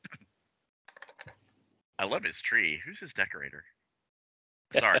 Mm-hmm. I love his tree. Who's his decorator?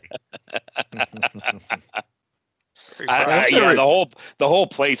 Sorry. The whole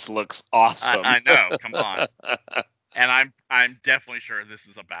place looks awesome. I know. Come on. And I'm definitely sure this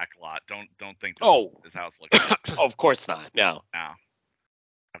is a back lot. Don't think this Oh. is his house looks like. Of course not. No. Now,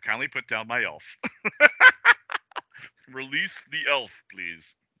 I'll kindly put down my elf. Release the elf,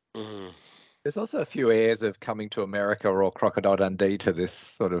 please. Mhm. There's also a few airs of Coming to America or Crocodile Dundee to this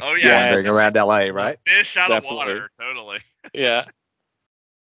sort of Oh, yeah. wandering Yes. around LA, right? Fish out Definitely. of water, totally. Yeah.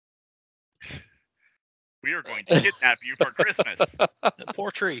 We are going to kidnap you for Christmas.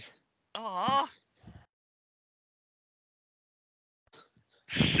 Poor tree. Aww.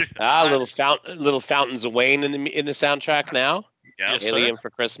 Little Fountains of Wayne in the soundtrack now. Yeah. Yes, sir. Alien for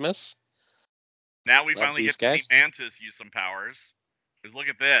Christmas. Now we Love finally these get to guys. see Mantis use some powers. Because look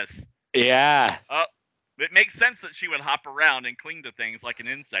at this. Yeah. It makes sense that she would hop around and cling to things like an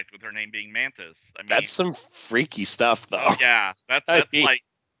insect with her name being Mantis. I mean, That's some freaky stuff, though. oh, yeah, that's I mean- like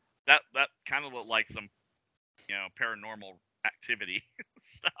that kind of looked like some paranormal activity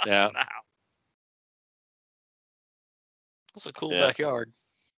stuff. Yeah. in the house. That's a cool Yeah. backyard.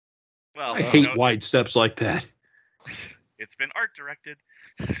 Well, I you hate know, wide steps like that. it's been art directed.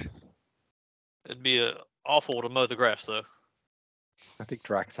 It'd be awful to mow the grass though. I think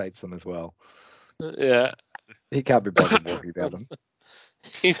Drax hates them as well. Yeah. He can't be bothered walking down them.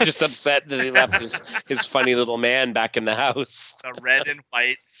 He's just upset that he left his funny little man back in the house. A red and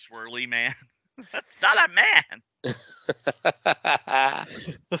white swirly man. That's not a man.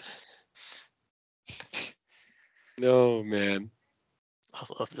 No, man. I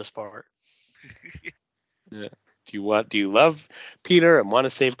love this part. Do you love Peter and want to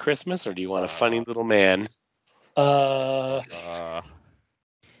save Christmas, or do you want a funny little man?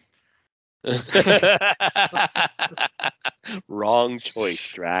 Wrong choice,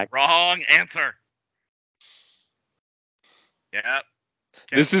 Drax. Wrong answer. Yep.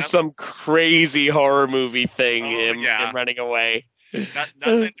 This is some crazy horror movie thing. Oh, him yeah. running away.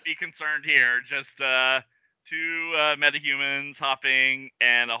 Nothing to be concerned here. Just two metahumans hopping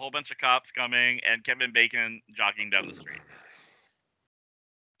and a whole bunch of cops coming and Kevin Bacon jogging down the street,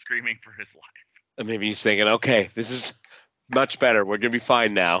 screaming for his life. And maybe he's thinking, okay, this Much better. We're gonna be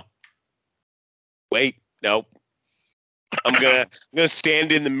fine now. Wait, nope. I'm gonna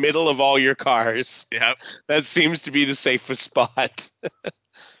stand in the middle of all your cars. Yep. That seems to be the safest spot.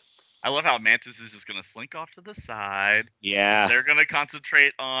 I love how Mantis is just gonna slink off to the side. Yeah. They're gonna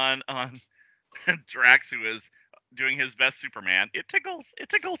concentrate on Drax, who is doing his best Superman. It tickles. It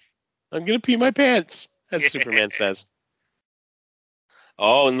tickles. I'm gonna pee my pants, as Yeah. Superman says.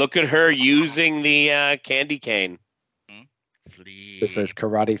 Oh, and look at her using the candy cane. Sleep. With those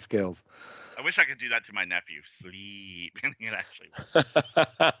karate skills. I wish I could do that to my nephew. Sleep. It actually works.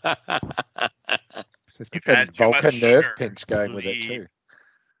 Just You've get had that too much Vulcan nerve sugar. pinch going with it Sleep.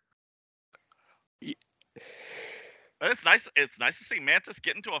 too. But it's nice. It's nice to see Mantis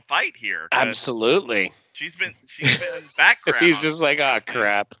get into a fight here. 'cause Absolutely. She's been background. He's just like, oh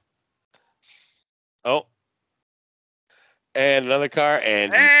crap. Oh. And another car,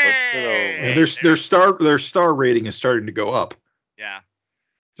 and he flips it over. Hey! Yeah, their star rating is starting to go up. Yeah.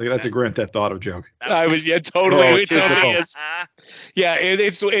 It's like that's a Grand Theft Auto joke. I was totally. Oh, It kids at totally home. is. Yeah,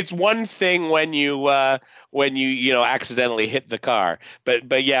 it's one thing when you accidentally hit the car,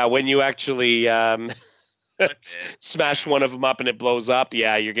 but yeah, when you actually smash one of them up and it blows up,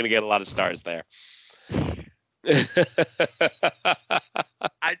 yeah, you're gonna get a lot of stars there. I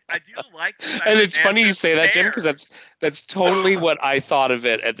do like. the fact And that it's funny you Mantis say that, Jim, cares. because that's totally what I thought of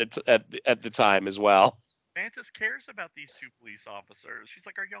it at the time as well. Mantis cares about these two police officers. She's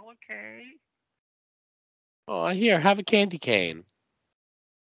like, "Are y'all okay?" Oh, here, have a candy cane.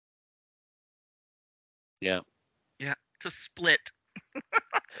 Yeah. Yeah. To split.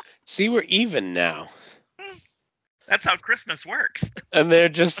 See, we're even now. That's how Christmas works. And they're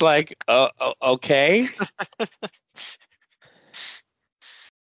just like, okay.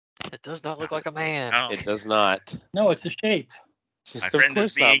 It does not look like a man. No. It does not. No, it's a shape. My Of friend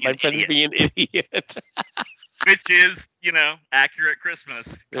is course not. being My an friend's idiot. being an idiot. Which is, accurate Christmas.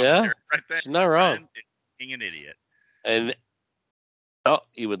 Yeah, commentary right there. she's not wrong. Friend is being an idiot. And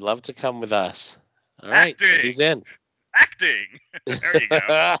he would love to come with us. All right, so Acting. he's in. Acting. There you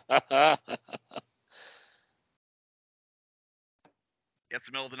go. It's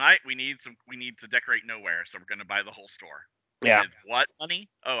the middle of the night. We need to decorate nowhere, so we're gonna buy the whole store. Yeah. With what money?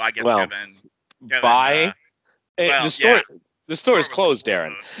 Oh, I guess Well, Kevin buy. well, The store. yeah. The store is Store closed, was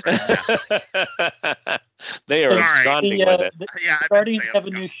Darren. closed, right, They are Sorry. absconding The, with it. the yeah, I meant to Guardians say have a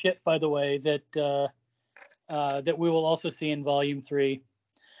I'm new ship, by the way, that we will also see in Volume 3.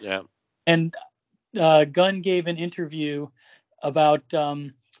 Yeah. And Gunn gave an interview about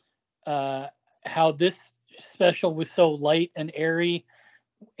how this special was so light and airy,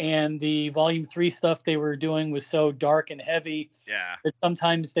 and the Volume 3 stuff they were doing was so dark and heavy Yeah. that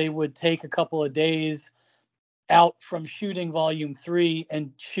sometimes they would take a couple of days out from shooting Volume 3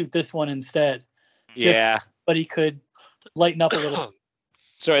 and shoot this one instead. Yeah. But he could lighten up a little.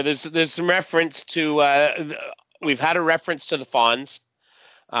 Sorry, there's some reference to we've had a reference to the Fonz,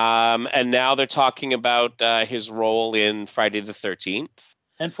 and now they're talking about his role in Friday the 13th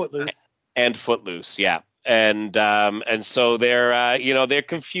And Footloose. and Footloose, yeah, and so they're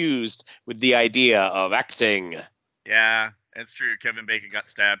confused with the idea of acting, Yeah, it's true. Kevin Bacon got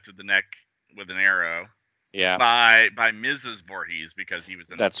stabbed to the neck with an arrow yeah, by Mrs. Voorhees because he was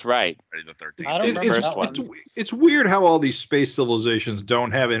in that's right. Friday the 13th. I don't It- remember it's, that one. it's weird how all these space civilizations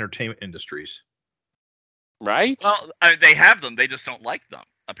don't have entertainment industries. Right? Well, they have them. They just don't like them,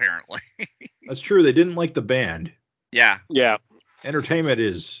 apparently. That's true. They didn't like the band. Yeah. Yeah. Entertainment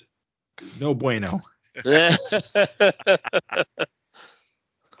is no bueno.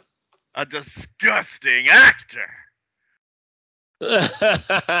 A disgusting actor.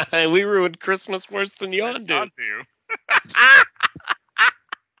 We ruined Christmas worse than Yondu. Yondu.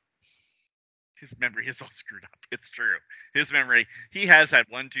 His memory is all screwed up. It's true. His memory. He has had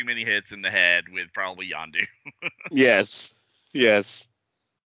one too many hits in the head with probably Yondu. Yes. Yes.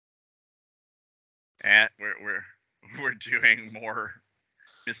 And we're doing more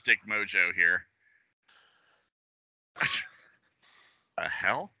Mystic Mojo here. The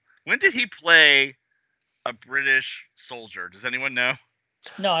hell? When did he play a British soldier? Does anyone know?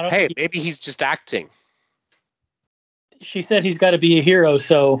 No, I don't Hey, think maybe he's just acting. she said he's got to be a hero,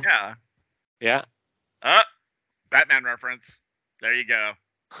 so Yeah. Yeah. Batman reference. There you go.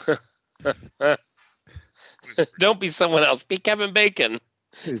 Don't be someone else. Be Kevin Bacon.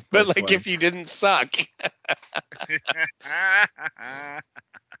 Who's But Bruce like Wayne? if you didn't suck.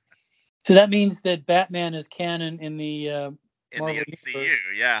 so that means that Batman is canon in the In the Marvel MCU, universe.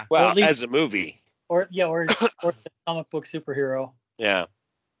 yeah. Well, at least- as a movie. or the comic book superhero. Yeah.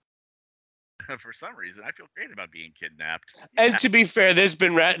 For some reason, I feel great about being kidnapped. And to be fair, there's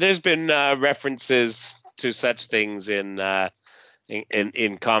been references to such things in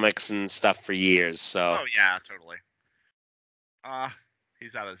comics and stuff for years. So Oh yeah, totally.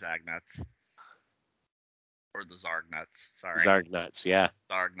 He's out of Zagnuts. Or the Zargnuts. Sorry. Zargnuts, yeah,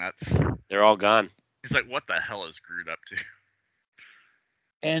 Zargnuts. they're all gone. He's like, what the hell is Groot up to?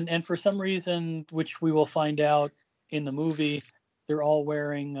 And for some reason, which we will find out in the movie, they're all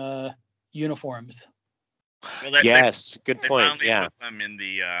wearing uniforms. Well, Yes, good they point. finally Yeah, put them in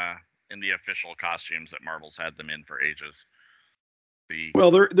the official costumes that Marvel's had them in for ages.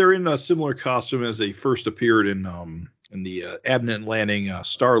 Well, they're in a similar costume as they first appeared in the Abnett and Lanning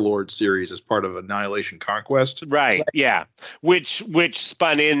Star-Lord series as part of Annihilation Conquest. right. Yeah, which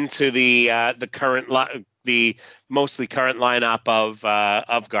spun into the current the mostly current lineup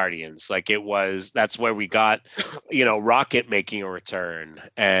of Guardians. Like that's where we got, Rocket making a return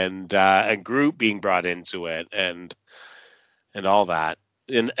and Groot being brought into it and all that.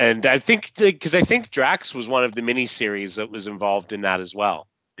 And I think because I think Drax was one of the miniseries that was involved in that as well.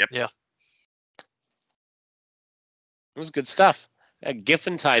 Yep. Yeah. It was good stuff.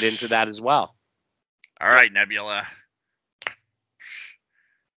 Giffen tied into that as well. All right, Nebula.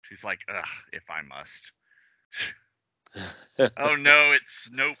 She's like, ugh, if I must. Oh no, it's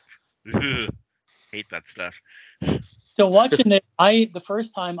Snope. Hate that stuff. So watching it, the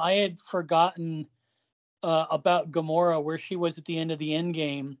first time I had forgotten about Gamora, where she was at the end of the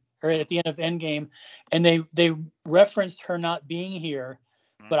Endgame, or at the end of Endgame, and they referenced her not being here,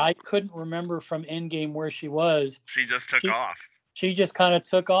 but I couldn't remember from Endgame where she was. She just took off. She just kind of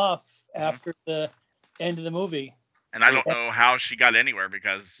took off after the end of the movie. And I don't know how she got anywhere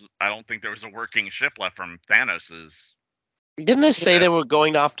because I don't think there was a working ship left from Thanos's. Didn't they say they were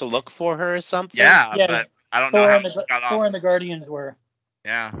going off to look for her or something? Yeah, but I don't know how she got off. Thor and the Guardians were.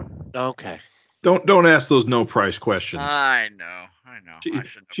 Yeah. Okay. Don't ask those no price questions. I know. I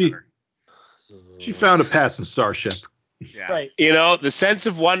should know better. She found a passing starship. Yeah. Right. The sense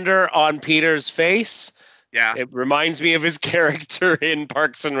of wonder on Peter's face. Yeah. It reminds me of his character in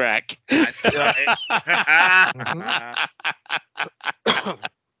Parks and Rec. I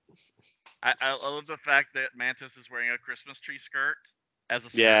love the fact that Mantis is wearing a Christmas tree skirt as a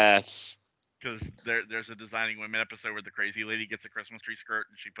skirt. Yes. Because there's a Designing Women episode where the crazy lady gets a Christmas tree skirt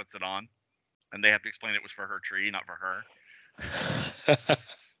and she puts it on. And they have to explain it was for her tree, not for her.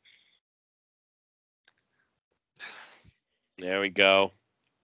 There we go.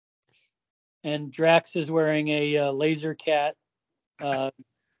 And Drax is wearing a laser cat.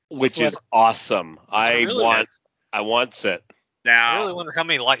 Which sweater. is awesome. I want it. Now, I really wonder how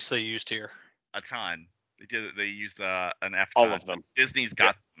many lights they used here. A ton. They used an F. All of them. Disney's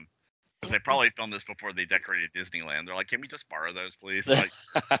got them. Because they probably filmed this before they decorated Disneyland. They're like, can we just borrow those, please? Like,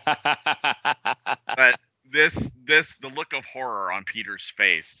 but the look of horror on Peter's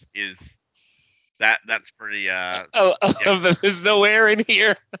face is that's pretty. Yeah. There's no air in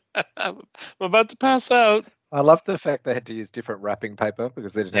here. I'm about to pass out. I love the fact they had to use different wrapping paper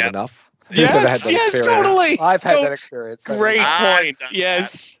because they didn't have enough. Yes, totally. I've had that experience. Great point.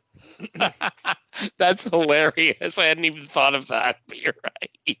 Yes. That's hilarious. I hadn't even thought of that, but you're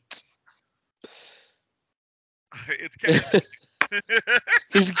right. It's Kevin.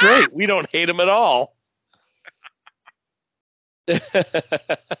 He's great. We don't hate him at all.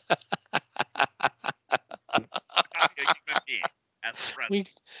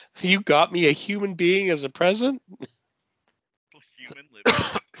 You got me a human being as a present? Human living.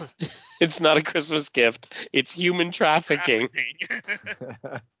 It's not a Christmas gift. It's human trafficking.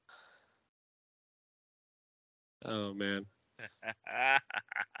 Oh, man.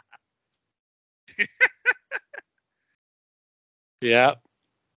 Yeah.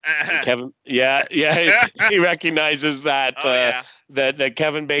 And Kevin, yeah, he recognizes that that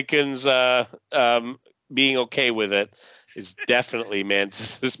Kevin Bacon's being okay with it is definitely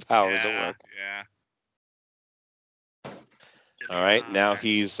Mantis's powers at work. Yeah. All right, now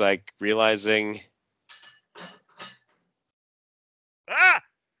he's like realizing. Ah!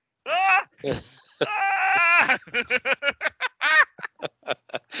 Ah! Ah!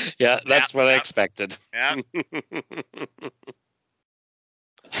 Yeah, that's what I expected. Yeah.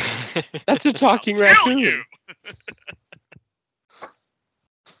 That's a talking raccoon.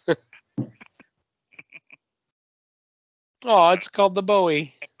 Oh, it's called the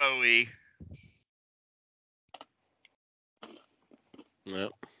Bowie. Bowie.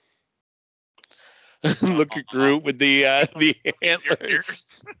 Yep. Look at Groot with the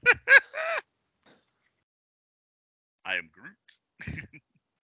antlers. I am Groot.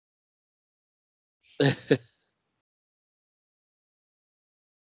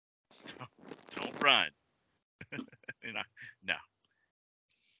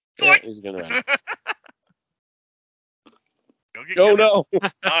 He's gonna run. Go get Oh Kevin.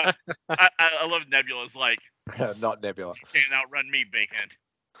 no. I love Nebula's like, Not Nebula. you can't outrun me, Bacon.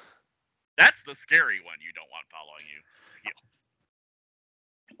 That's the scary one you don't want following you.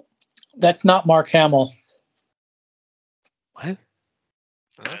 That's not Mark Hamill. What?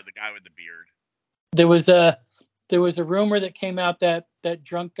 The guy with the beard. There was a rumor that came out that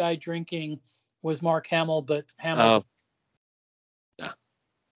drunk guy drinking was Mark Hamill, but Hamill.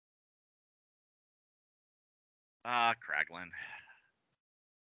 Kraglin.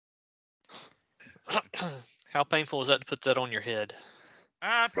 How painful is that to put that on your head?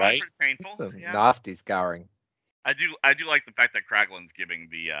 Probably Right. pretty painful. Some Yeah. nasty scarring. I do like the fact that Kraglin's giving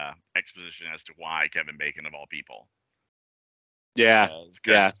the exposition as to why Kevin Bacon of all people. Yeah.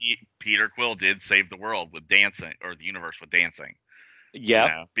 Because Peter Quill did save the world with dancing, or the universe with dancing. Yep.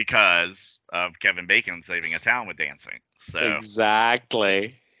 You know, because of Kevin Bacon saving a town with dancing. So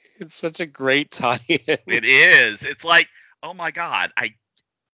Exactly. It's such a great tie-in. it is. It's like, oh my God,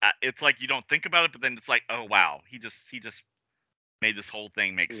 it's like you don't think about it, but then it's like, oh wow, he just made this whole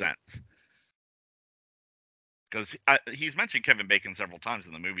thing make sense. Because he's mentioned Kevin Bacon several times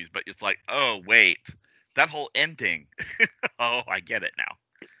in the movies, but it's like, oh wait, that whole ending. Oh, I get it now.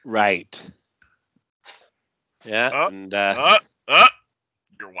 Right. Yeah. Oh, And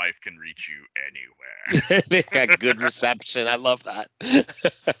your wife can reach you anywhere. they got good reception. I love that.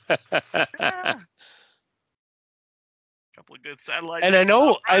 Yeah. Couple of good satellites. And I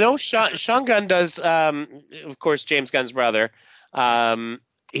know Sean Gunn does, of course, James Gunn's brother.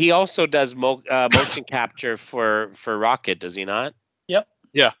 He also does motion capture for Rocket, does he not? Yep.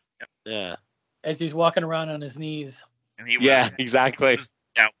 Yeah. Yeah. As he's walking around on his knees. And he was, Yeah, exactly. He was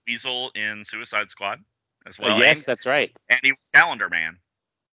Weasel in Suicide Squad as well. Yes, that's right. And he was Calendar Man.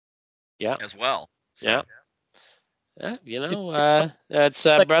 Yeah. As well. So, Yeah. That's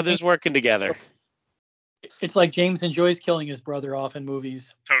like- brothers working together. It's like James enjoys killing his brother off in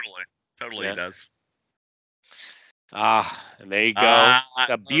movies. Totally Yeah. he does. And there you go. It's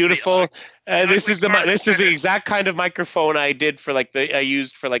a beautiful. This is the exact kind of microphone I did for I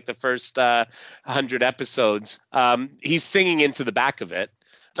used for the first 100 episodes. He's singing into the back of it.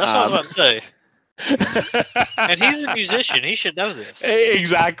 That's what I was about to say. And he's a musician. He should know this.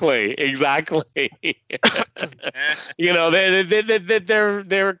 Exactly.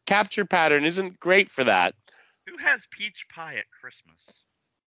 Their capture pattern isn't great for that. Who has peach pie at Christmas?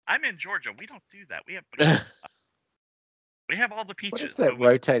 I'm in Georgia. We don't do that. We have we have all the peaches. What is that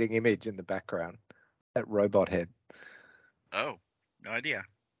rotating image in the background? That robot head. Oh, no idea.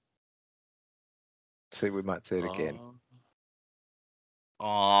 See, we might see it again.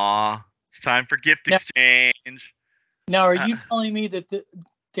 Aw, it's time for gift Now- exchange. Now, are you telling me that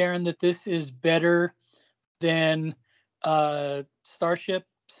Darren, that this is better than Starship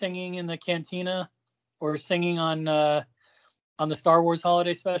singing in the cantina or singing on the Star Wars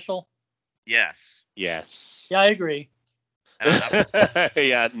Holiday Special? Yes. Yes. Yeah, I agree.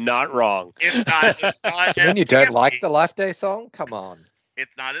 Yeah, not wrong. It's not When as you don't campy. like the Life Day song? Come on.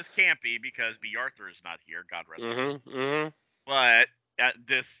 It's not as campy because B. Arthur is not here. God rest him. Mm-hmm. But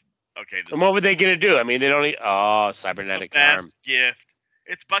this And what were they gonna do? I mean, they don't. is Cybernetic the best arm. gift.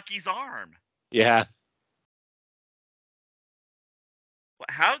 It's Bucky's arm. Yeah.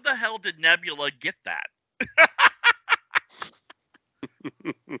 How the hell did Nebula get that?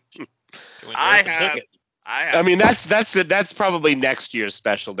 I have. I mean, that's probably next year's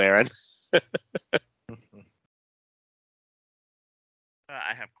special, Darren. I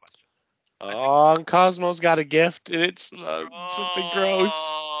have questions. Oh, and Cosmo's got a gift, and it's something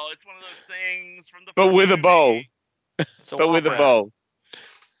gross, Oh, it's one of those things from the. but first with a movie. bow. So But with a bow.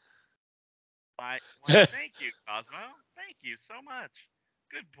 Why, thank you, Cosmo. Thank you so much.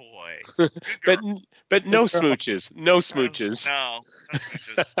 Good boy. Good girl. But no smooches. No smooches. No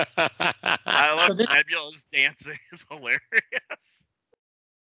smooches. I love So this- Nebula's dancing. It's hilarious.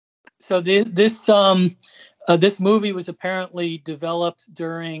 So this movie was apparently developed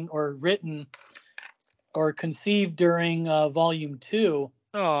during or written or conceived during Volume 2.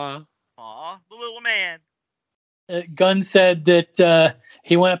 Aw. Aw, the little man. Gunn said that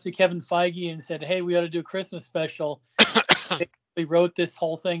he went up to Kevin Feige and said, "Hey, we ought to do a Christmas special." They wrote this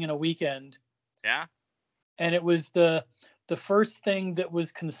whole thing in a weekend, Yeah. and it was the first thing that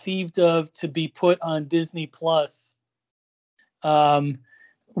was conceived of to be put on Disney Plus,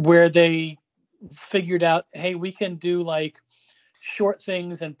 where they figured out, hey, we can do like short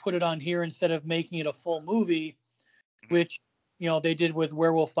things and put it on here instead of making it a full movie, which they did with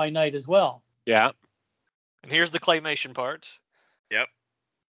Werewolf by Night as well. Yeah. And here's the claymation parts. Yep.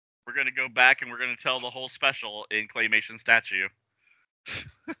 We're gonna go back and we're gonna tell the whole special in claymation statue.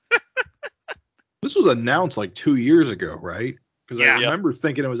 This was announced like 2 years ago, right? Because Yeah. I remember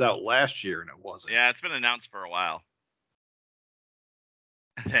thinking it was out last year and it wasn't. Yeah, it's been announced for a while.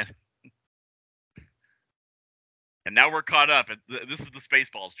 And now we're caught up. This is the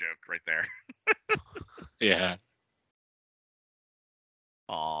Spaceballs joke right there. Yeah.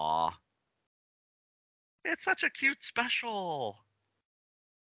 Aw. It's such a cute special.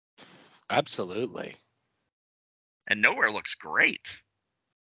 Absolutely. And Nowhere looks great.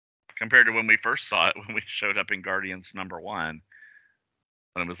 Compared to when we first saw it, when we showed up in Guardians #1.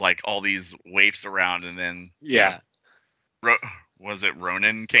 When it was like all these waifs around and then... Yeah. Was it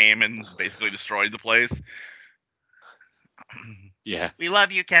Ronan came and basically destroyed the place? Yeah. We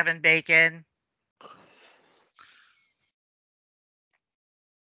love you, Kevin Bacon.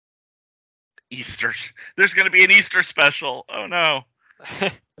 Easter. There's going to be an Easter special. Oh, no.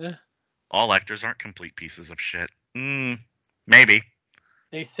 All actors aren't complete pieces of shit. Maybe.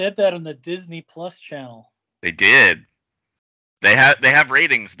 They said that on the Disney Plus channel. They did. They have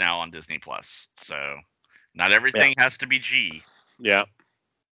ratings now on Disney Plus, so not everything has to be G. Yeah.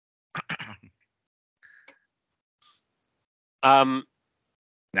 Now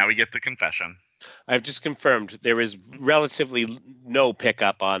we get the confession. I've just confirmed there is relatively no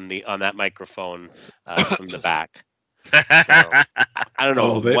pickup on that microphone from the back. So I don't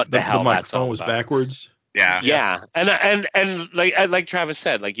know what the hell that's all was about. backwards. Yeah. And like Travis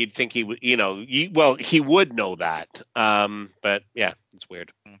said, like you'd think he would, he would know that. But yeah, it's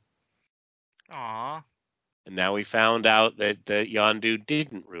weird. Aw. And now we found out that Yondu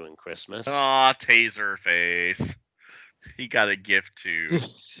didn't ruin Christmas. Aw, taser face. He got a gift too.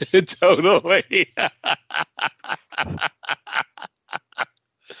 Totally.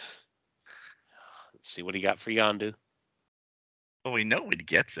 Let's see what he got for Yondu. Well, we know what he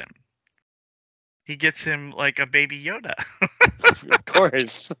gets him. He gets him like a baby Yoda. Of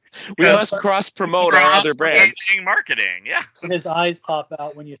course. We must cross-promote our other brands. Marketing, yeah. His eyes pop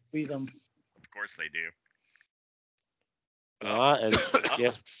out when you squeeze them. Of course they do. And a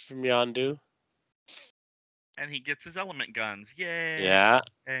gift from Yondu. And he gets his element guns. Yay. Yeah.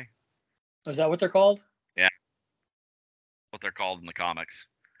 Okay. Is that what they're called? Yeah. What they're called in the comics.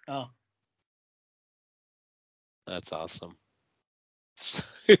 Oh. That's awesome.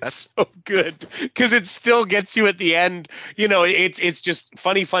 It's so good because it still gets you at the end. It's just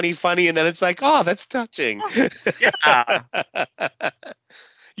funny, and then it's like, oh, that's touching. Yeah.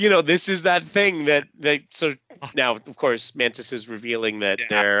 This is that thing that so now, of course, Mantis is revealing that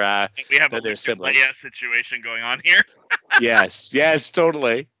we have that a they're siblings. Leia situation going on here. yes,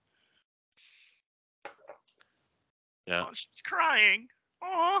 totally. Yeah. Oh, she's crying.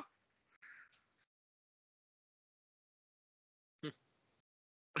 Aw.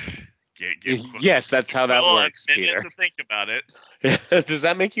 Yes, that's how that works, I Peter. to think about it. Does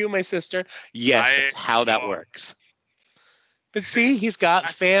that make you my sister? Yes, that's how that works. But see, he's got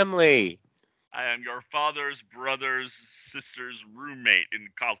family. I am your father's brother's sister's roommate in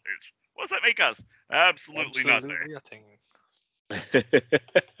college. What does that make us? Absolutely nothing.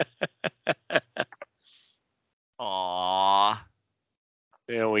 Aww.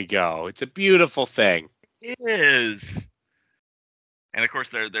 There we go. It's a beautiful thing. It is. And of course,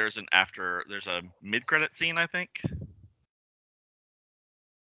 there's a mid-credit scene, I think.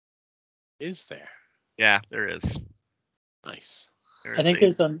 Is there? Yeah, there is. Nice. I think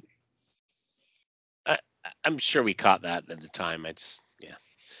there's some. I'm sure we caught that at the time.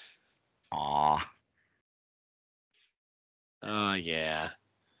 Aw. Oh yeah.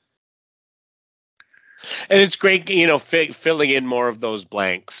 And it's great, filling in more of those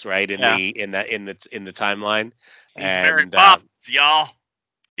blanks, right? In the timeline. He's Mary Poppins, y'all.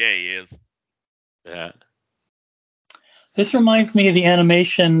 Yeah, he is. Yeah. This reminds me of the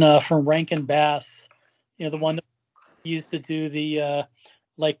animation from Rankin Bass. The one that used to do the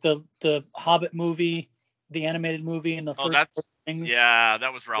the Hobbit movie, the animated movie, and the first things. Yeah,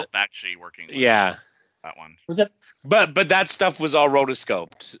 that was Ralph Bakshi working with that one. Was it? But that stuff was all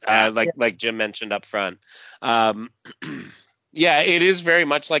rotoscoped, like Jim mentioned up front. Yeah, it is very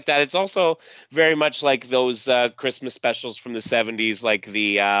much like that. It's also very much like those Christmas specials from the 70s, like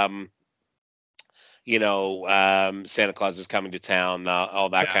the Santa Claus is Coming to Town, all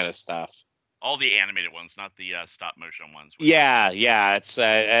that kind of stuff. All the animated ones, not the stop motion ones. Yeah. It's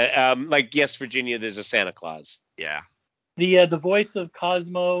like Yes, Virginia, there's a Santa Claus. Yeah. The voice of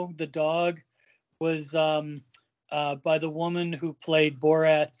Cosmo the dog was by the woman who played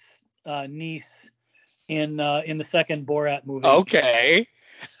Borat's niece in the second Borat movie. Okay.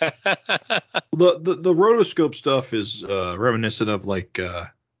 The rotoscope stuff is reminiscent of like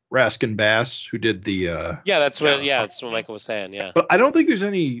Raskin Bass, who did the. That's what Michael was saying. Yeah. But I don't think there's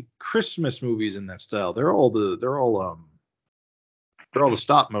any Christmas movies in that style. They're all the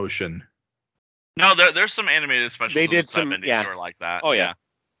stop motion. No, there's some animated specials. They did some some, that are like that. Oh yeah.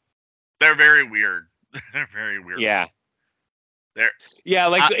 They're very weird. They're very weird. Yeah. They're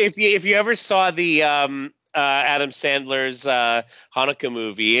if you ever saw the Adam Sandler's Hanukkah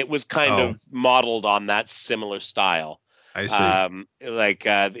movie, it was kind of modeled on that similar style. I see.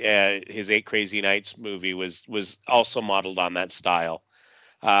 His 8 Crazy Nights movie was also modeled on that style.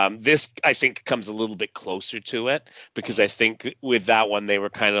 This, I think, comes a little bit closer to it because I think with that one they were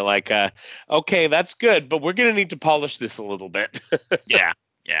kind of like, okay, that's good, but we're gonna need to polish this a little bit. yeah,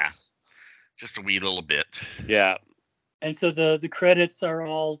 just a wee little bit. Yeah. And so the credits are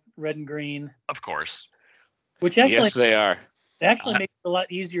all red and green. Of course. Which actually, yes, they are. It actually makes it a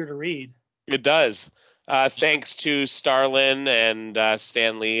lot easier to read. It does. Thanks to Starlin and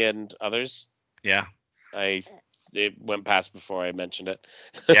Stan Lee and others. Yeah. It went past before I mentioned it.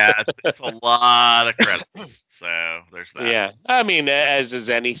 Yeah, it's a lot of credits. So there's that. Yeah, I mean, as is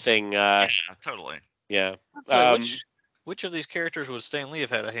anything. Yeah, totally. Yeah. So which of these characters would Stan Lee have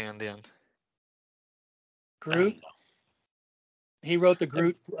had a hand in? Groot. He wrote the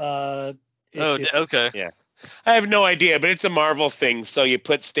Groot. Okay. Yeah. I have no idea, but it's a Marvel thing, so you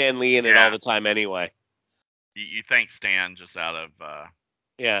put Stan Lee in it all the time anyway. You thank Stan just out of.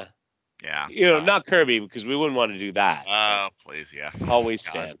 Yeah. Yeah. Not Kirby, because we wouldn't want to do that. Oh, please, yes. Always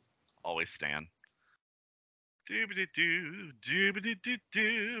Stan. Always Stan. Doobity-doo,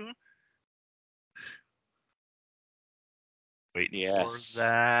 doobity-doo-doo. Waiting for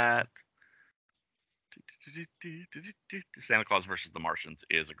that. Santa Claus versus the Martians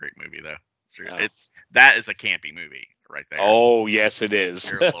is a great movie, though. That is a campy movie right there. Oh, yes, it is.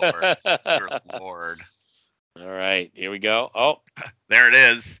 Dear Lord. Dear Lord. All right, here we go. Oh, there it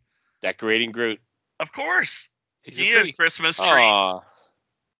is. Decorating Groot. Of course. He's He a needed tree. a Christmas tree. Aw.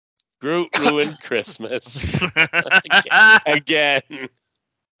 Groot ruined Christmas. Again.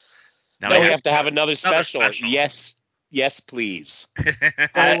 Now we have to have another special. Yes, please.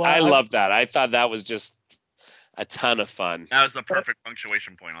 I love that. I thought that was just a ton of fun. That was the perfect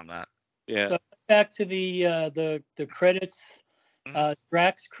punctuation point on that. Yeah. So back to the credits.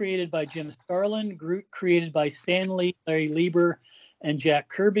 Drax created by Jim Starlin, Groot created by Stan Lee, Larry Lieber, and Jack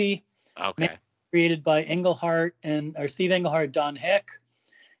Kirby. Okay. Man created by Steve Englehart, Don Heck.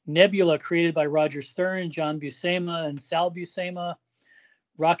 Nebula created by Roger Stern, John Buscema, and Sal Buscema.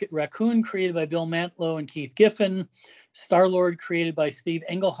 Rocket Raccoon created by Bill Mantlo and Keith Giffen. Star-Lord created by Steve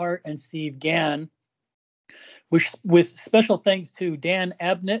Englehart and Steve Gann. With special thanks to Dan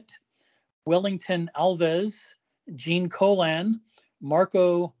Abnett, Wellington Alves, Gene Colan,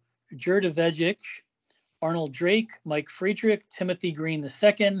 Marco Jurdovic, Arnold Drake, Mike Friedrich, Timothy Green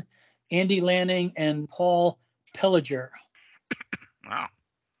II, Andy Lanning, and Paul Pelliger. Wow.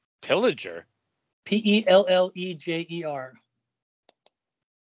 Pillager? Pelleger.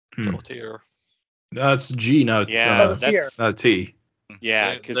 Pelletier. That's G, not not T.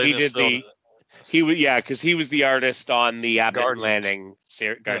 Yeah, because he did because he was the artist on the Abnett Lanning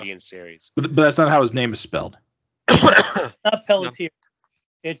Guardian series. But that's not how his name is spelled. Not Pelletier.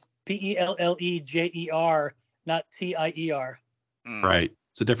 It's Pelleger, not Tier. Right.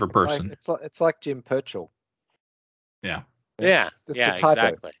 It's a different person. It's like Jim Purchell. Yeah. Yeah. Just Yeah. a typo.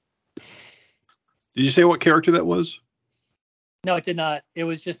 Exactly. Did you say what character that was? No, it did not. It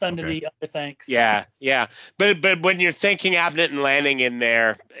was just under the other thanks. Yeah. Yeah. But when you're thinking Abnett and Lanning in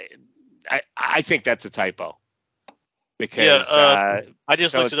there, I think that's a typo. Because I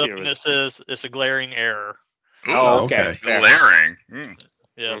just looked it up and it says it's a glaring error. Ooh, okay. Glaring.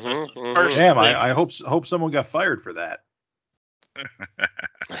 Yeah. Mm. Damn, I hope someone got fired for that.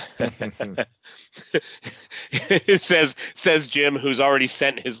 It says Jim, who's already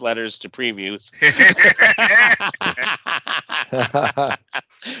sent his letters to previews.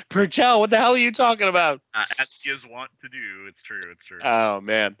 Purcell, what the hell are you talking about? As he is wont to do. It's true. Oh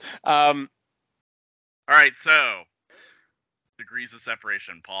man. All right, so degrees of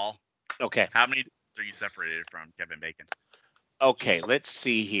separation, Paul. Okay. How many are you separated from Kevin Bacon? Okay, let's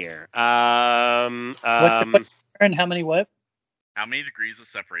see here. What's the question, Aaron? How many what? How many degrees of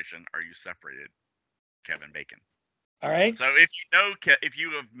separation are you separated, Kevin Bacon? All right. So if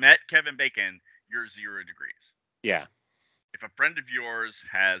you have met Kevin Bacon, you're 0 degrees. Yeah. If a friend of yours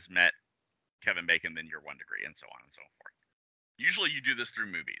has met Kevin Bacon, then you're 1 degree, and so on and so forth. Usually you do this through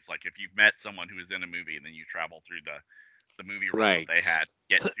movies. Like if you've met someone who is in a movie, and then you travel through the movie role that they had,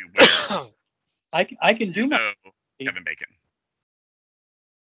 get to where I can do Kevin Bacon.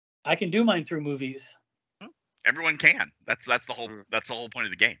 I can do mine through movies. Everyone can. That's the whole point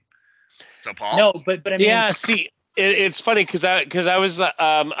of the game. So Paul. No, but I mean, Yeah, see, it's funny because I was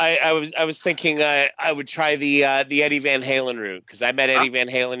thinking I would try the Eddie Van Halen route, because I met Eddie Van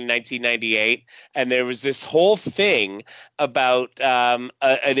Halen in 1998, and there was this whole thing about an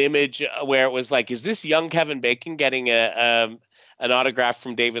image where it was like, is this young Kevin Bacon getting an autograph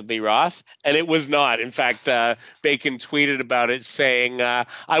from David Lee Roth? And it was not. In fact, Bacon tweeted about it saying, I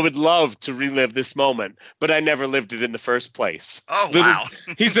would love to relive this moment, but I never lived it in the first place. Oh, wow.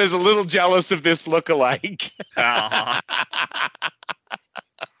 He says, a little jealous of this lookalike.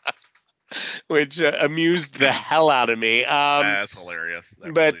 Which amused the hell out of me. That's hilarious.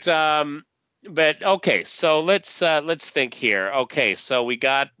 But okay, so let's think here. Okay, so we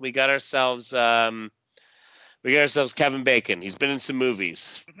got ourselves Kevin Bacon. He's been in some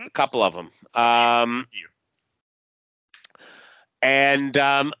movies, a couple of them.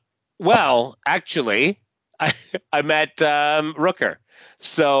 Well, actually, I met Rooker.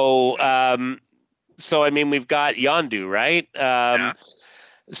 So I mean, we've got Yondu, right? Yeah.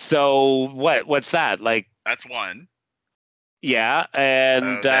 So what's that like? That's one. Yeah,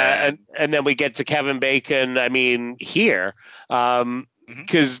 and then we get to Kevin Bacon. I mean, here,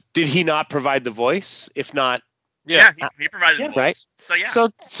 because did he not provide the voice? If not, yeah, he provided the voice. Right. So yeah.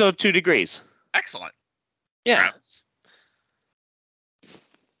 So 2 degrees. Excellent. Yeah.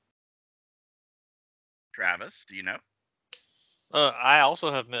 Travis, do you know? I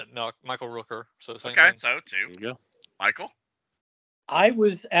also have met Michael Rooker. So same okay, thing. so 2. There you go. Michael. I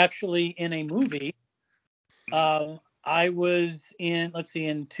was actually in a movie. I was in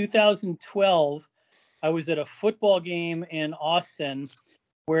 2012. I was at a football game in Austin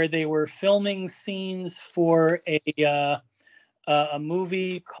where they were filming scenes for a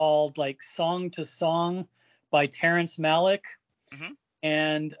movie called like Song to Song by Terrence Malick,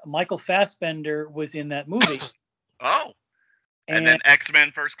 and Michael Fassbender was in that movie. Oh, and then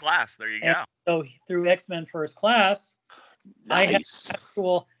X-Men First Class. There you go. So through X-Men First Class, Nice. I had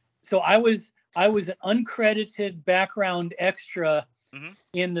actual. So I was an uncredited background extra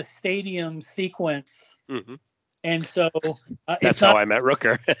in the stadium sequence. And so that's how I met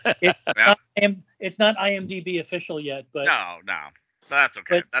Rooker. It's not IMDb official yet, but no, that's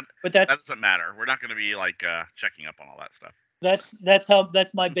okay. But that doesn't matter. We're not going to be like checking up on all that stuff.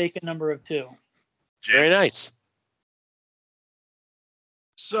 That's my Bacon number of 2. Jim. Very nice.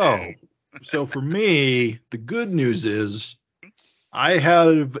 So for me, the good news is I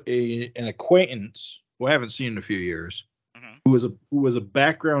have an acquaintance who I haven't seen in a few years, who was a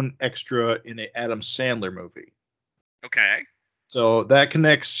background extra in an Adam Sandler movie. Okay. So that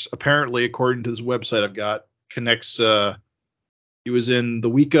connects, apparently, according to this website I've got, he was in The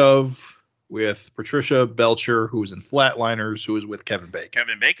Week Of with Patricia Belcher, who was in Flatliners, who was with Kevin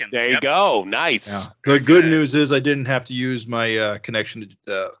Bacon. There you go. Nice. Yeah. The good news is I didn't have to use my connection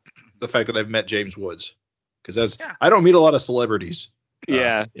to the fact that I've met James Woods, because I don't meet a lot of celebrities.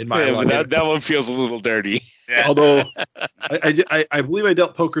 In my life. That one feels a little dirty. Yeah. Although I believe I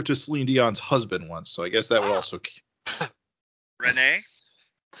dealt poker to Celine Dion's husband once, so I guess that would also. Renee.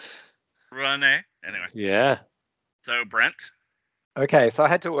 Anyway. Yeah. So Brent. Okay, so I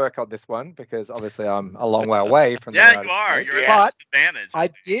had to work on this one because obviously I'm a long way away from the yeah, United you are. States. You're at a disadvantage. I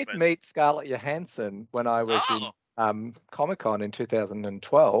did meet Scarlett Johansson when I was in Comic-Con in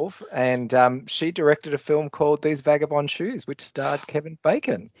 2012, and she directed a film called These Vagabond Shoes, which starred Kevin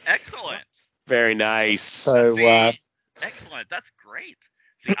Bacon. Excellent. Very nice. So, excellent. That's great.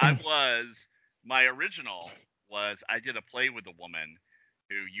 See, my original was I did a play with a woman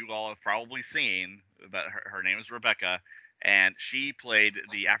who you all have probably seen, but her name is Rebecca, and she played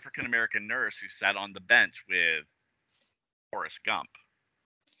the African-American nurse who sat on the bench with Forrest Gump.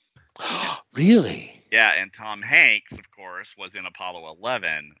 Really? Yeah, and Tom Hanks, of course, was in Apollo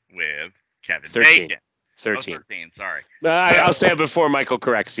 11 with Kevin 13. Bacon. 13. 13, sorry. I'll say it before Michael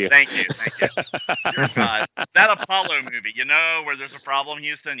corrects you. Thank you. Dear God. That Apollo movie, where there's a problem,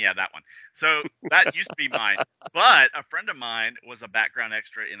 Houston? Yeah, that one. So that used to be mine. But a friend of mine was a background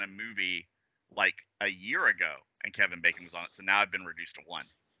extra in a movie like a year ago, and Kevin Bacon was on it. So now I've been reduced to 1.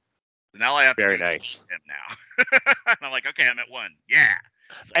 So now I have to Very nice. him now. And I'm like, okay, I'm at 1. Yeah.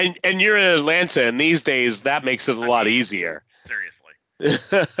 So, And you're in Atlanta, and these days that makes it a lot easier. Seriously.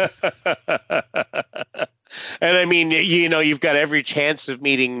 And I mean, you've got every chance of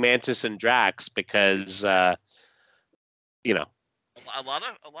meeting Mantis and Drax because, a lot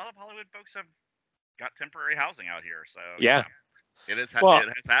of Hollywood folks have got temporary housing out here. So yeah. It has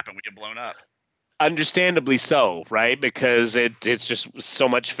happened. We get blown up. Understandably so, right? Because it's just so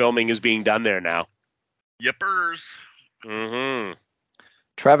much filming is being done there now. Yippers. Mm-hmm.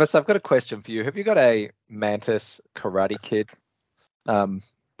 Travis, I've got a question for you. Have you got a Mantis Karate Kid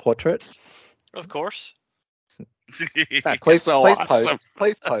portrait? Of course. Please, So please awesome.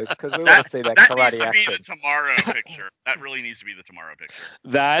 post because we want to see that That karate needs to action. be the tomorrow picture. That really needs to be the tomorrow picture.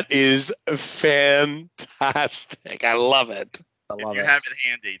 That is fantastic. I love it. I love If you it. have it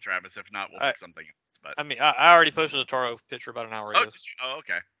handy, Travis. If not, we'll pick something else. But I mean, I already posted a Taro picture about an hour ago.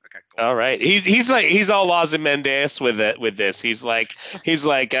 okay. Okay, cool. All right. He's all Ozymandias with it with this. He's like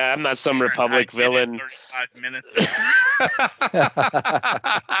I'm not some Republic villain. 35 minutes.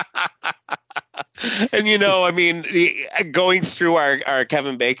 And I mean, going through our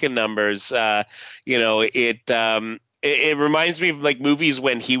Kevin Bacon numbers, it reminds me of like movies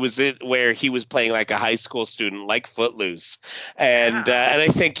when he was where he was playing like a high school student, like Footloose, and I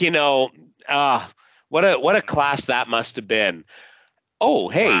think what a class that must have been. Oh,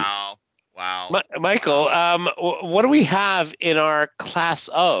 hey, wow, Michael, what do we have in our class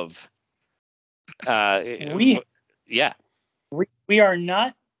of? We are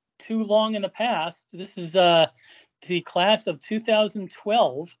not too long in the past. This is the class of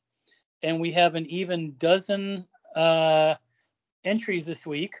 2012, and we have an even dozen entries this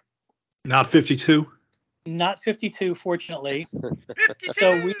week. Not 52. Not 52, fortunately. 52.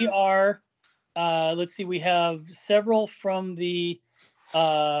 So we are. Let's see. We have several from Legion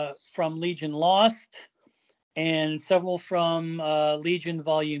Lost, and several from Legion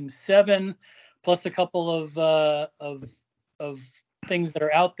Volume 7, plus a couple of things that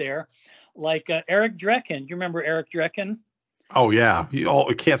are out there, like Eric Drekken. Do you remember Eric Drekken? Oh yeah, you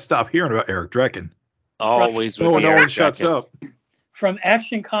can't stop hearing about Eric Drekken. Always with No the Eric one shuts Drekken. up. From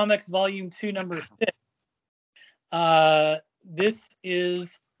Action Comics Volume 2, Number 6. This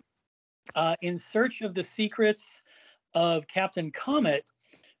is in search of the secrets of Captain Comet.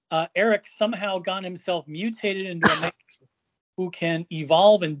 Eric somehow got himself mutated into a man who can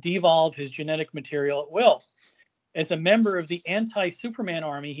evolve and devolve his genetic material at will. As a member of the anti-Superman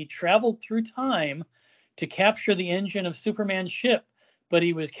army, he traveled through time to capture the engine of Superman's ship, but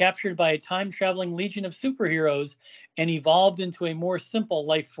he was captured by a time-traveling legion of superheroes and evolved into a more simple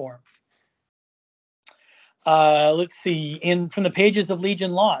life form. Let's see. From the pages of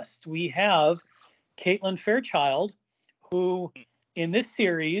Legion Lost, we have Caitlin Fairchild, who in this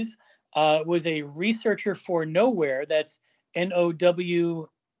series was a researcher for Nowhere. That's Nowhere,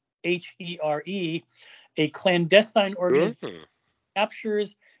 a clandestine organization that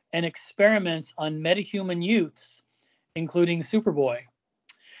captures and experiments on metahuman youths, including Superboy.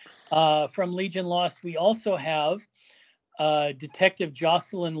 From Legion Lost, we also have Detective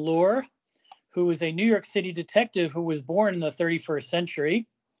Jocelyn Lure, who is a New York City detective who was born in the 31st century.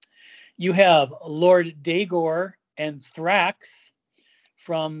 You have Lord Dagor and Thrax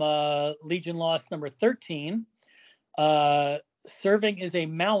from Legion Lost number 13. Serving as a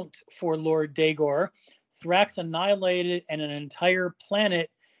mount for Lord Dagor, Thrax annihilated an entire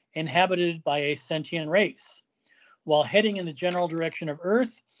planet inhabited by a sentient race. While heading in the general direction of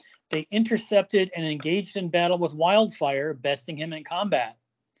Earth, they intercepted and engaged in battle with Wildfire, besting him in combat.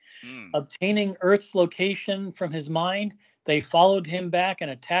 Obtaining Earth's location from his mind, they followed him back and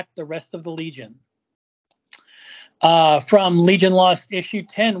attacked the rest of the Legion. From Legion Lost issue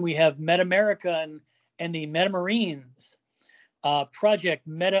 10, we have Meta-America and the Meta-Marines. Project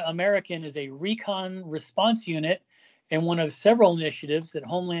Meta-American is a recon response unit and one of several initiatives that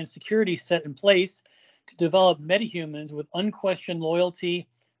Homeland Security set in place to develop metahumans with unquestioned loyalty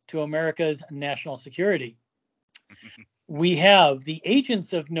to America's national security. We have the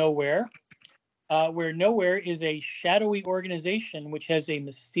Agents of Nowhere, where Nowhere is a shadowy organization which has a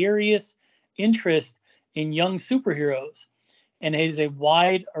mysterious interest in young superheroes and has a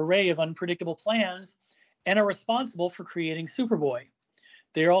wide array of unpredictable plans and are responsible for creating Superboy.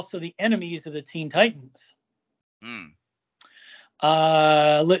 They're also the enemies of the Teen Titans.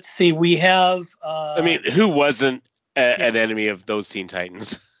 Let's see. We have. I mean, who wasn't an enemy of those Teen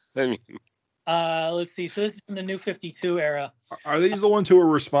Titans? I mean. Let's see. So this is from the New 52 era. Are these the ones who are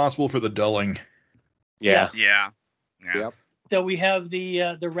responsible for the dulling? Yeah. Yep. So we have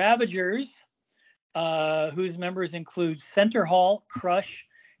the Ravagers, whose members include Centerhall, Crush,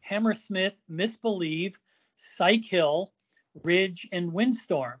 Hammersmith, Misbelieve, Psykill, Ridge, and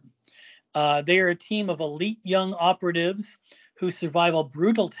Windstorm. They are a team of elite young operatives who survive a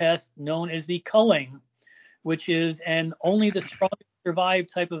brutal test known as the culling, which is an only the strongest survive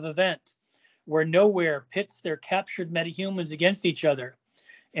type of event, where Nowhere pits their captured metahumans against each other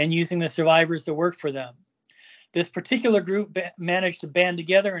and using the survivors to work for them. This particular group managed to band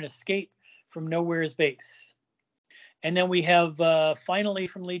together and escape from Nowhere's base. And then we have, finally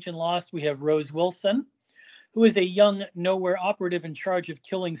from Legion Lost, we have Rose Wilson, who is a young Nowhere operative in charge of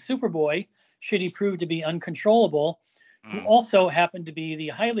killing Superboy should he prove to be uncontrollable, who also happened to be the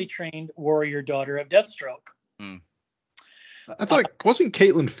highly trained warrior daughter of Deathstroke. I thought, wasn't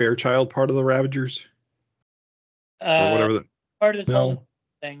Caitlin Fairchild part of the Ravagers? Or whatever. Part of this whole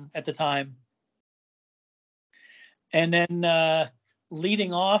thing at the time. And then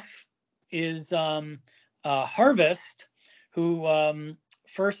leading off is Harvest, who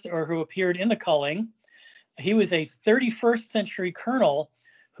who appeared in the culling. He was a 31st century colonel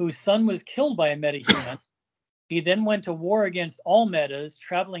whose son was killed by a metahuman. He then went to war against all metas,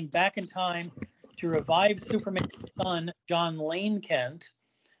 traveling back in time to revive Superman's son, John Lane Kent,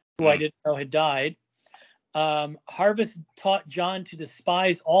 who I didn't know had died. Harvest taught John to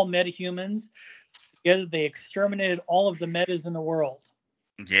despise all metahumans. Together, they exterminated all of the metas in the world.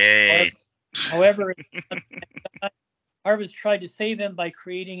 Yay. However, Harvest tried to save him by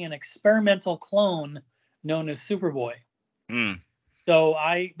creating an experimental clone known as Superboy. So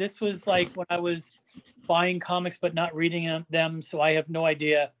this was like when I was buying comics but not reading them, so I have no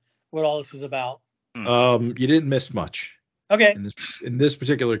idea what all this was about. You didn't miss much. Okay. In this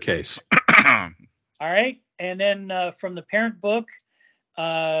particular case. All right. And then from the parent book,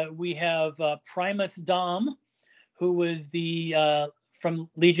 we have Primus Dom, who was the from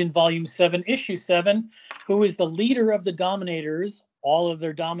Legion Volume 7, Issue 7, who is the leader of the Dominators. All of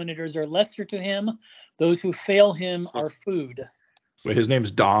their Dominators are lesser to him. Those who fail him are food. Wait, his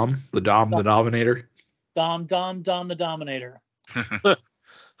name's Dom, the Dominator? Dom, the Dominator.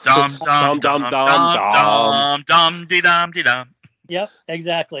 Dom. Yep,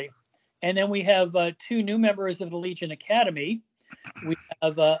 exactly. And then we have two new members of the Legion Academy. We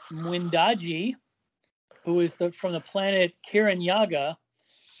have Mwindaji, who is from the planet Kiran-Yaga,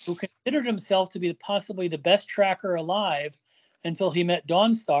 who considered himself to be possibly the best tracker alive until he met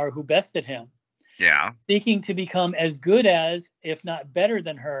Dawnstar, who bested him. Yeah. Seeking to become as good as, if not better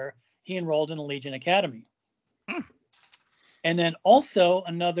than her, he enrolled in the Legion Academy. And then also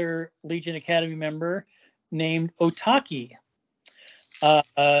another Legion Academy member named Otaki.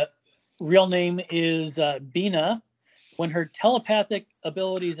 Real name is Bina. When her telepathic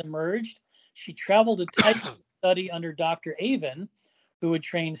abilities emerged, she traveled to Titan to study under Dr. Avon, who would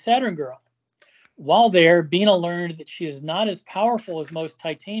train Saturn Girl. While there, Bina learned that she is not as powerful as most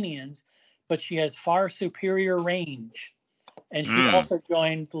Titanians, but she has far superior range. And she also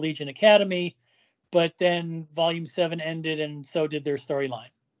joined the Legion Academy, but then Volume 7 ended, and so did their storyline.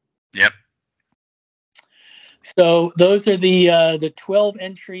 Yep. So those are the 12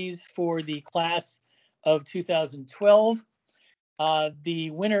 entries for the class of 2012.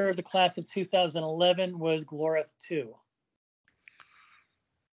 The winner of the class of 2011 was Glorith 2.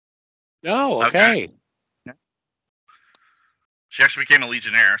 Oh, okay. She actually became a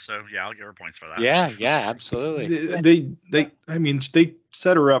Legionnaire, so yeah, I'll give her points for that. Yeah, absolutely. They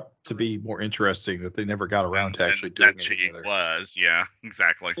set her up to be more interesting, that they never got around to actually doing that. She together. was, yeah,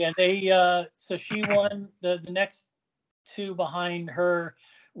 exactly. Yeah, so she won. The next two behind her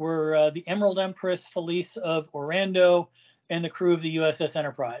were the Emerald Empress Felice of Orando and the crew of the USS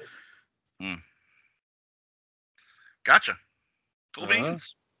Enterprise. Gotcha. Cool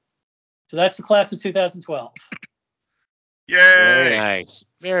beans. So that's the class of 2012. Yay! Very nice.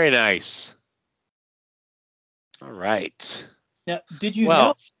 Very nice. All right. Now, did you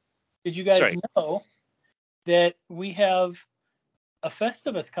guys know that we have a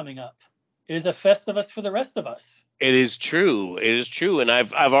Festivus coming up? It is a Festivus for the rest of us. It is true. It is true. And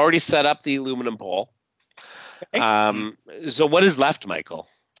I've already set up the aluminum pole. Okay. So what is left, Michael?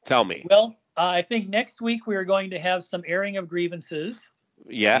 Tell me. Well, I think next week we are going to have some airing of grievances.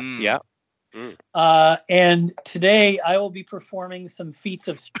 Yeah. And today I will be performing some feats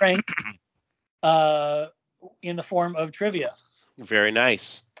of strength in the form of trivia. Very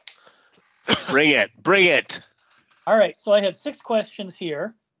nice. Bring it. All right. So I have 6 questions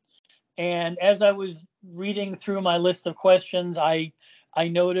here. And as I was reading through my list of questions, I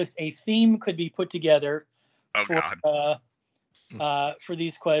noticed a theme could be put together for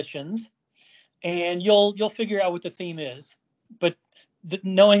these questions. And you'll figure out what the theme is. But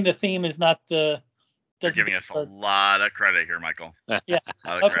knowing the theme is not the... You're giving us a lot of credit here, Michael. Yeah.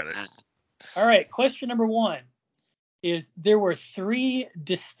 A lot of credit. All right. Question number 1 is, there were 3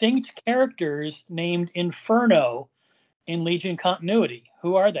 distinct characters named Inferno in Legion continuity.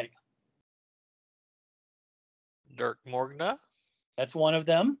 Who are they? Dirk Morgna. That's one of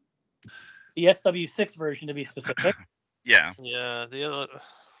them. The SW6 version, to be specific. Yeah. Yeah. The other.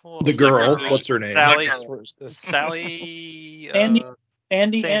 The girl. What's her name? Sally.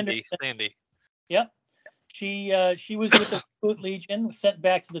 Sandy Anderson. Sandy. Yep. She was with the Legion, was sent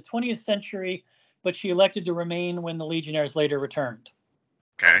back to the 20th century but she elected to remain when the Legionnaires later returned.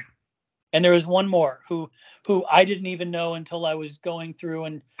 Okay. And there was one more who I didn't even know until I was going through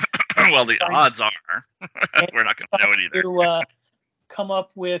and Well, the odds are we're not going to know it either. to come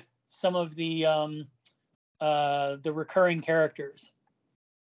up with some of the recurring characters.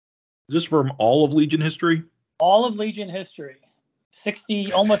 Is this from all of Legion history? All of Legion history,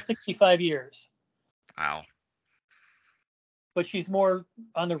 almost 65 years. Wow. But she's more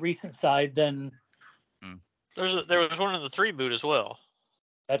on the recent side than. There was one in the 3 boot as well.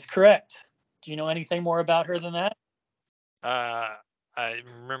 That's correct. Do you know anything more about her than that? I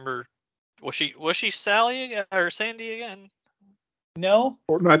remember. Was she Sally again, or Sandy again? No.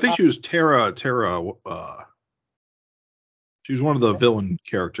 No, I think she was Terra. She was one of the villain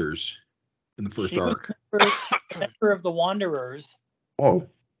characters in the first arc. Member of the Wanderers. Oh.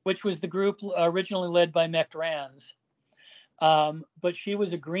 Which was the group originally led by Mech Rans. But she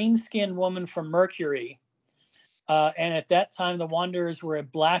was a green-skinned woman from Mercury. And at that time, the Wanderers were a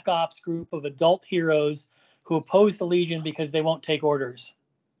Black Ops group of adult heroes who oppose the Legion because they won't take orders.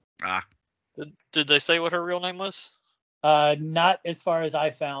 Did they say what her real name was? Not as far as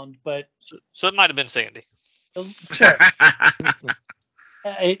I found, but so it might have been Sandy. Sure.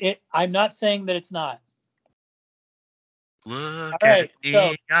 I'm not saying that it's not. Look at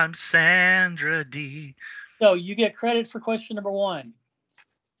me, I'm Sandra D. So you get credit for question number 1.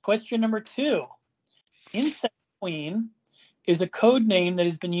 Question number 2. Insect Queen is a code name that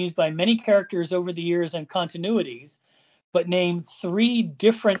has been used by many characters over the years and continuities, but name 3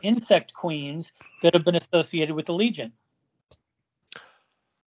 different insect queens that have been associated with the Legion.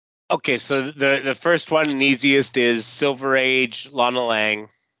 Okay, so the first one and easiest is Silver Age Lana Lang.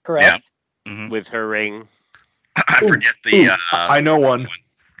 Correct. Yeah. Mm-hmm. With her ring. I forget the. I know one.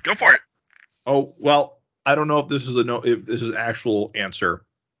 Go for it. Oh well, I don't know if this is if this is actual answer,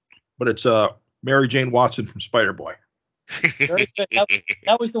 but it's Mary Jane Watson from Spider-Boy. Very good.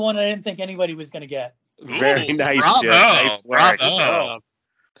 That was the one I didn't think anybody was going to get. Very nice, bravo, Jim. Nice work. Bravo.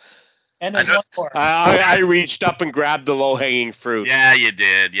 And there's one more. I reached up and grabbed the low-hanging fruit. Yeah, you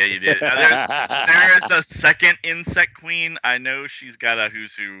did. There's a second insect queen. I know she's got a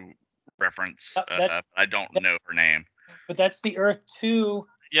Who's Who reference. I don't know her name. But that's the Earth 2.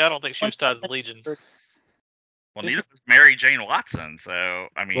 Yeah, I don't think she was tied to the Legion. Well, neither was Mary Jane Watson. So,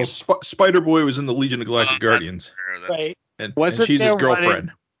 I mean. Well, Spider-Boy was in the Legion of Galactic Guardians. Right. And she's his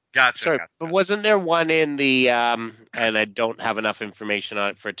girlfriend. Gotcha. Sorry, but wasn't there one in the and I don't have enough information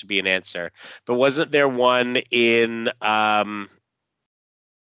on it for it to be an answer, but wasn't there one in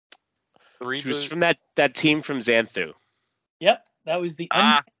she was from that team from Xanthu? Yep, that was the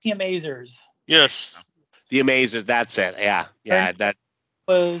Uncanny Amazers. Yes. The Amazers, that's it. Yeah. That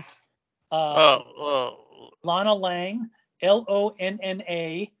was Lana Lang, LONNA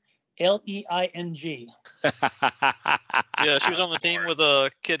LEING. Yeah, she was on the team with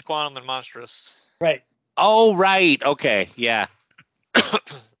Kid Quantum and Monstrous. Right. Oh, right. Okay. Yeah.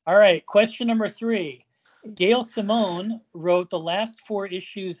 All right. Question number 3. Gail Simone wrote the last 4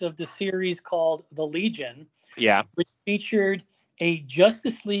 issues of the series called The Legion. Yeah. Which featured a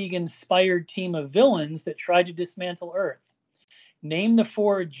Justice League-inspired team of villains that tried to dismantle Earth. Name the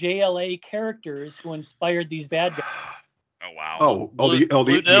 4 JLA characters who inspired these bad guys. Oh, wow. Blue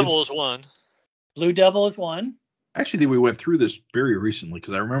Devil is one. Blue Devil is one. I actually think we went through this very recently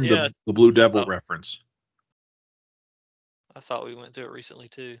because I remember the Blue Devil reference. I thought we went through it recently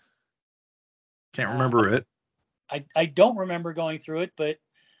too. Can't remember it. I don't remember going through it, but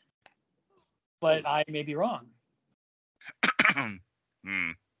I may be wrong. I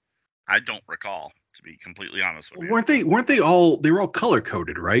don't recall, to be completely honest with you. Weren't they all color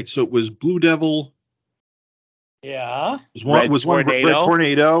coded, right? So it was Blue Devil. Yeah. Was one Red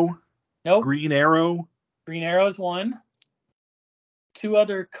Tornado? Nope. Green Arrow. Green Arrow is one. 2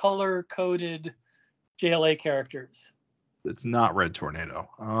 other color coded JLA characters. It's not Red Tornado.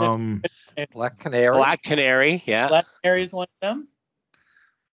 Black Canary. Black Canary, yeah. Black Canary is one of them.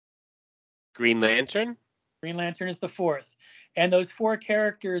 Green Lantern. Green Lantern is the 4th. And those 4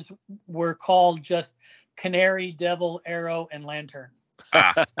 characters were called just Canary, Devil, Arrow, and Lantern.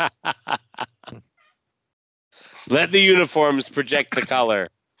 Let the uniforms project the color.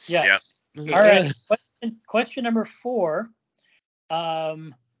 Yes. Yep. All right. Question number 4.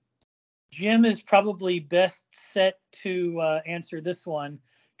 Jim is probably best set to answer this one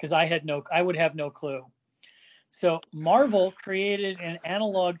because I would have no clue. So Marvel created an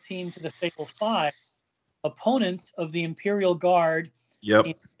analog team to the Fatal 5, opponents of the Imperial Guard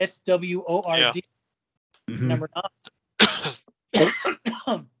in SWORD number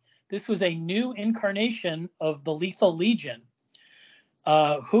 9. This was a new incarnation of the Lethal Legion.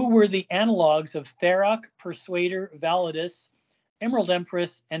 Who were the analogs of Tharok, Persuader, Validus, Emerald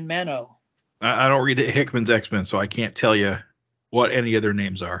Empress, and Mano? I don't read Hickman's X-Men, so I can't tell you what any of their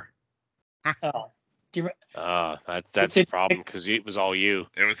names are. Oh, do you, That's the problem because it was all you.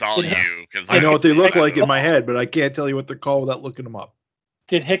 It was all Yeah. you. Because I know what they look like in my head, but I can't tell you what they're called without looking them up.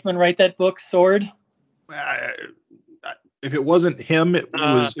 did Hickman write that book, Sword? If it wasn't him, it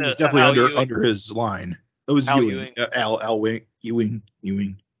was definitely Al Ewing. under his line. It was Al Ewing. Ewing.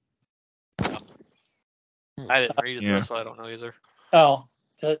 I didn't read it Yeah. though, so I don't know either. Oh,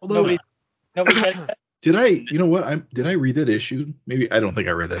 so Although- nobody had that? Did I? You know what? Did I read that issue? Maybe I don't think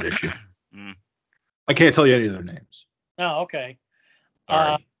I read that issue. Mm. I can't tell you any of their names. Oh, okay.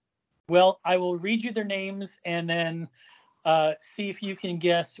 Sorry. Well, I will read you their names and then see if you can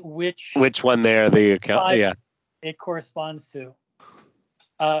guess which Which one there? The account? Five. Yeah. it corresponds to.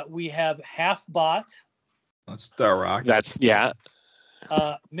 We have Half-Bot, That's Tharok. That's yeah.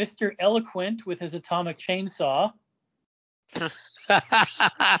 Mr. Eloquent with his atomic chainsaw,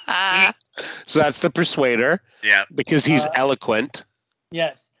 So that's the Persuader Yeah. because he's Uh, eloquent.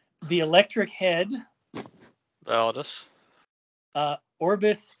 yes, the Electric Head, Validus,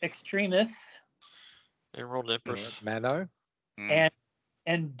 Orbis Extremis, Emerald Empress. Mano. Mm.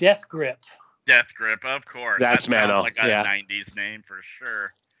 and Death Grip. Death Grip, of course. That's that sounds Mano, like a yeah. 90s name for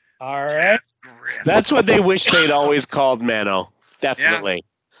sure. All right. Death Grip. That's what they wish they'd always called Mano. Definitely.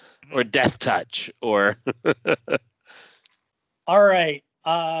 Or Death Touch. Or All right.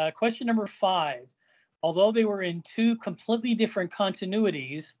 Question number 5. Although they were in two completely different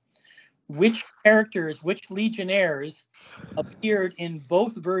continuities, which characters, which Legionnaires appeared in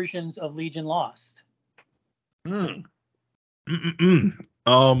both versions of Legion Lost? Mm.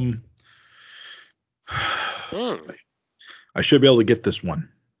 I should be able to get this one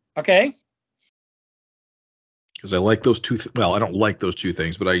Okay. because I like those two. Well, I don't like those two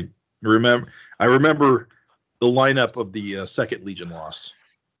things, but I remember the lineup of the second Legion Lost.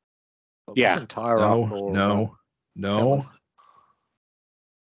 Well, Yeah. wasn't Tyrok or, No.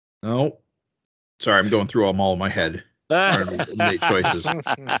 Sorry, I'm going through them all in my head. Trying to eliminate choices.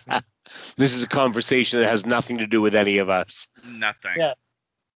 This is a conversation that has nothing to do with any of us. Nothing. Yeah.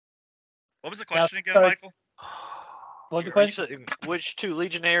 What was the question again, starts- Michael? What was the You question? said which two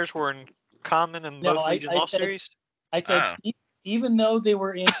Legionnaires were in common in No, both I Legion Lost said- series? I said Oh. even though they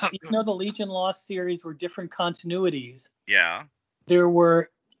were in, even though the Legion Lost series were different continuities, Yeah. there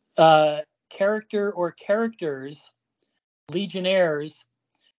were characters, Legionnaires,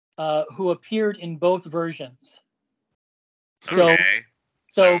 who appeared in both versions. So, Okay.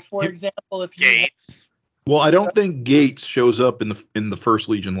 so for You- example, if you Gates. Well, I don't think Gates shows up in the first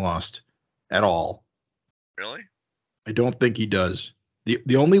Legion Lost at all. Really? I don't think he does.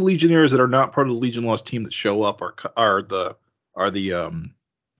 The only Legionnaires that are not part of the Legion Lost team that show up are the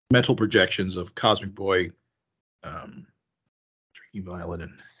mental projections of Cosmic Boy, Drinking Violet,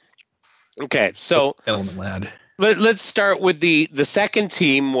 and Okay, so Element Lad. let's start with the second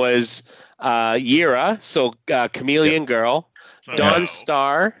team was Yira, so Chameleon Girl, So Dawn no.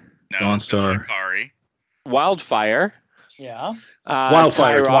 Star, No, Dawn it's Star. Shikari. Wildfire, yeah,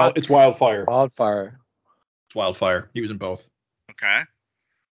 Wildfire. Tyrok. It's Wildfire. Wildfire. It's Wildfire. He was in both. Okay.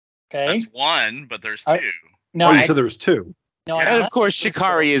 okay. That's one, but there's I- two. No, Oh, you I, said there was two. no, I Yeah. And did of course,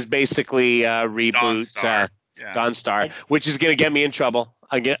 Shikari is basically Dawn reboot Star. Yeah. Dawn Star, which is going to get me in trouble.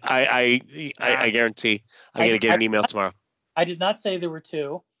 I guarantee I'm going to get an email tomorrow. I did not say there were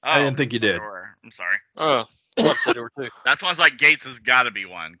two. I didn't think you did. Sure. I'm sorry. Oh, I said there were two. That's why I was like, Gates has got to be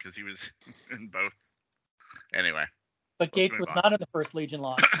one because he was in both. Anyway, But Let's Gates move was on. not in the first Legion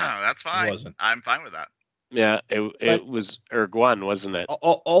Lost. that's fine. wasn't. I'm fine with that. Yeah, it was Erg One, wasn't it?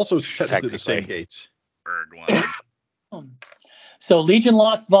 Also, technically the same Technically. Gates. Berg one. So Legion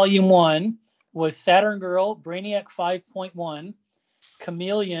Lost Volume 1 was Saturn Girl, Brainiac 5.1,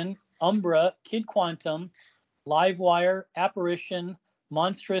 Chameleon, Umbra, Kid Quantum, Livewire, Apparition,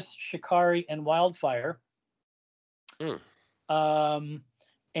 Monstrous, Shikari, and Wildfire.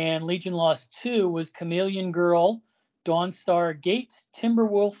 And Legion Lost 2 was Chameleon Girl, Dawnstar, Gates,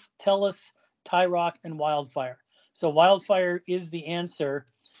 Timberwolf, Tellus, Tyrok, and Wildfire. So Wildfire is the answer.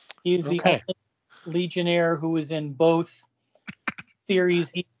 He is the Okay. only Legionnaire who was in both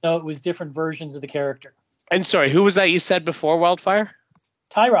series, even though it was different versions of the character. And sorry, who was that you said before Wildfire?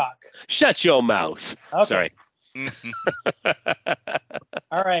 Tyrok. Shut your mouth. Okay. Sorry.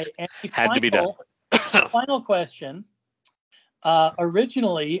 All right. And the Had to be done. final question.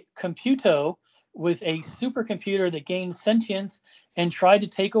 Originally, Computo was a supercomputer that gained sentience and tried to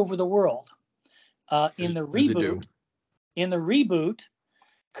take over the world. In the As they do. reboot,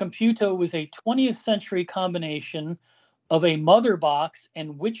 Computo was a 20th century combination of a mother box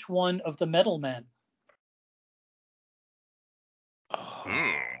and which one of the Metal Men?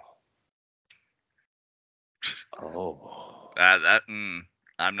 Ooh. Oh. I'm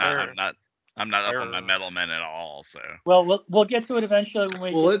not up on my Metal Men at all. So. Well, we'll get to it eventually when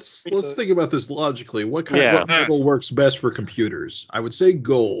we. Well, let's think about this logically. What Yeah. metal works best for computers? I would say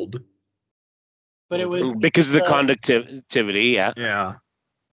gold. But it was Because of the conductivity, yeah. Yeah.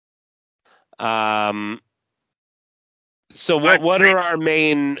 So what are our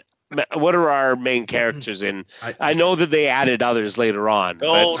main characters in? I know that they added others later on.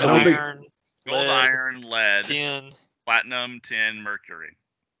 Gold, iron, lead, tin, platinum, tin, mercury,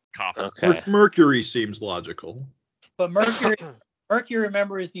 copper. Okay. Mercury seems logical. But mercury,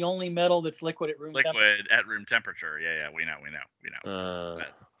 remember, is the only metal that's liquid at room temperature. Liquid at room temperature. Yeah, we know.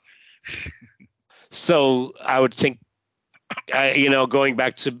 So I would think, going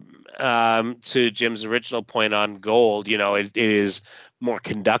back to Jim's original point on gold, it is more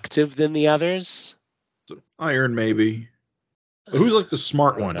conductive than the others. Iron, maybe. But who's like the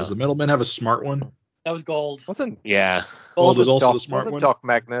smart one? Does the Metal Men have a smart one? That was gold. Yeah. Gold was also the smart wasn't one. Doc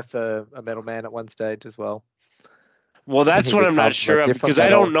Magnus a Metal Man at one stage as well? Well, that's what I'm not sure of, because I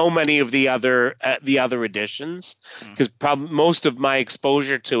don't know many of the other editions, because most of my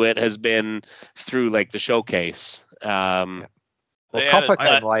exposure to it has been through like the showcase. Well, copper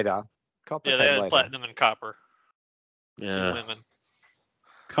came later. They added platinum and copper. Yeah. Women.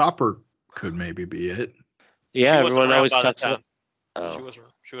 Copper could maybe be it. Yeah, everyone always talks about. Oh.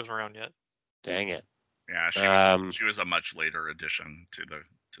 She wasn't around yet. Dang it. Yeah, she was a much later addition to the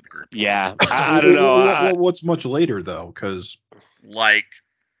group. Yeah, I don't know. Well, what's much later though? Because like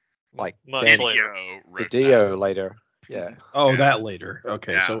Dio later. Yeah. Oh, that later.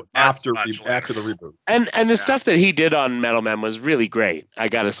 Okay, so after the reboot. And the stuff that he did on Metal Men was really great, I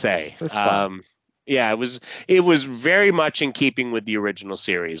gotta say. Yeah, it was very much in keeping with the original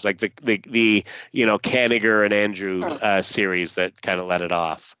series, like the Kanigher and Andrew series that kind of let it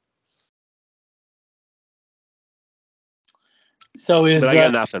off. So I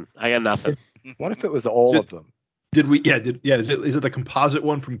got nothing. What if it was all of them? Is it the composite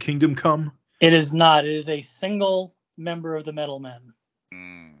one from Kingdom Come? It is not. It is a single member of the Metal Men.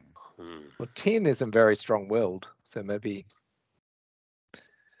 Well, Tin isn't very strong-willed, so maybe.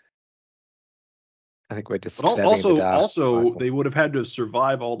 I think we're just also they would have had to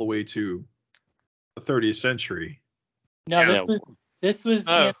survive all the way to the 30th century. No, this was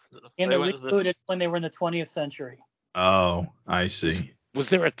in the reboot when they were in the 20th century. Oh, I see. Was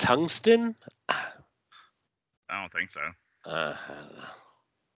there a tungsten? I don't think so. I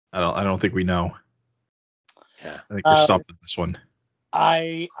don't know. I don't think we know. Yeah, I think we're stopping this one.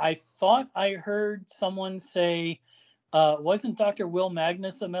 I thought I heard someone say, wasn't Dr. Will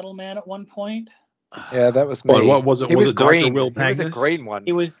Magnus a Metal Man at one point? Yeah, that was me. What was it? Was it Dr. Will Magnus? He was a green one.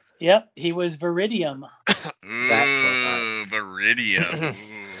 He was Viridium. Viridium.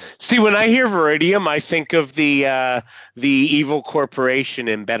 See, when I hear Viridium, I think of the evil corporation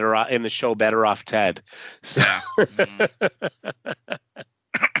in the show Better Off Ted. So. Yeah.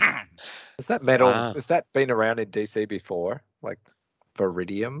 Is that metal? Has that been around in DC before? Like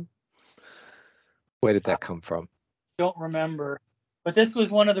Viridium? Where did that come from? Don't remember. But this was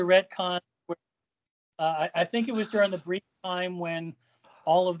one of the retcons. I think it was during the brief time when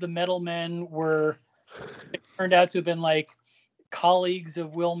all of the Metal Men turned out to have been like colleagues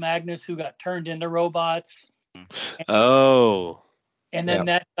of Will Magnus who got turned into robots. And then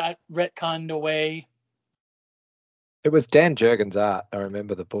that got retconned away. It was Dan Jurgens' art. I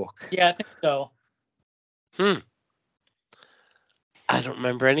remember the book. Yeah, I think so. I don't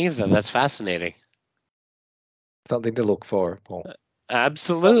remember any of them. That's fascinating. Something to look for, Paul.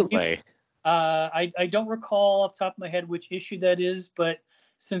 Absolutely. I don't recall off the top of my head which issue that is, but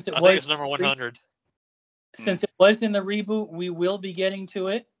since it I think it's number 100. Since it was in the reboot, we will be getting to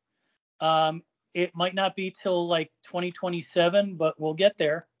it. It might not be till like 2027, but we'll get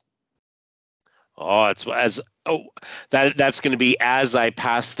there. Oh, that's going to be as I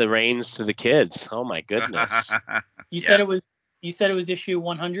pass the reins to the kids. Oh my goodness. You said it was issue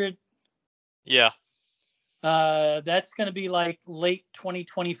 100? Yeah. That's going to be like late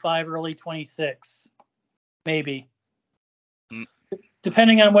 2025, early 26, maybe.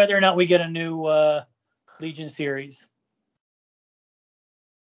 Depending on whether or not we get a new Legion series.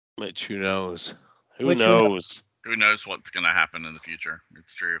 Which who knows? Who knows? Who knows what's going to happen in the future?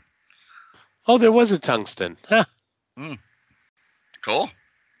 It's true. Oh, there was a tungsten. Huh. Cool.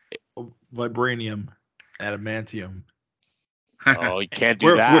 Vibranium, adamantium. Oh, you can't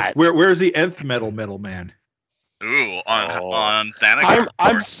do that. Where's the nth Metal Man? Ooh, Oh. on Thanagar.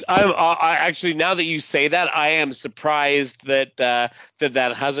 I actually, now that you say that, I am surprised that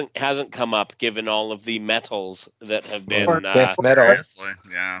that hasn't come up, given all of the metals that have been Death metal. Seriously,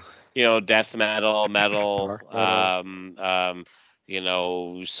 yeah. Death metal, Dark metal.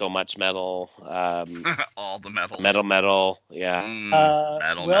 so much metal, All the metals. metal, yeah.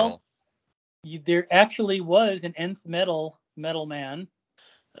 Metal. There actually was an nth metal man.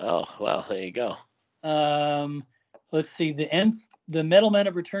 Oh well, there you go. Let's see, the Metal Men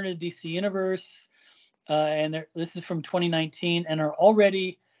of Return to DC Universe, and this is from 2019, and are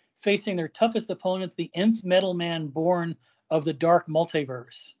already facing their toughest opponent, the nth Metal Man born of the Dark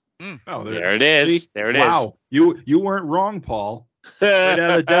Multiverse. Oh, there it is. See? There it wow. is. You weren't wrong, Paul. Right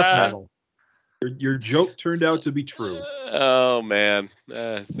out of death metal. Your joke turned out to be true. Oh man,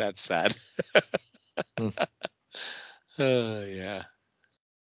 that's sad. Yeah.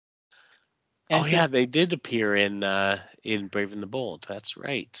 And yeah, they did appear in Brave and the Bold. That's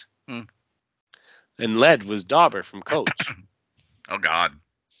right. Hmm. And Led was Dauber from Coach. Oh God.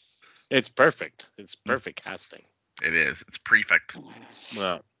 It's perfect. It's perfect casting. It is. It's prefect.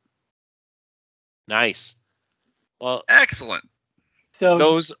 Wow. Nice. Well, Excellent. So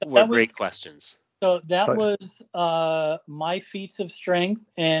those were great questions. So that was my feats of strength,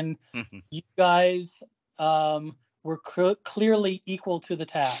 and you guys were clearly equal to the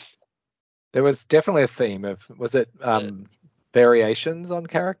task. There was definitely a theme of, was it variations on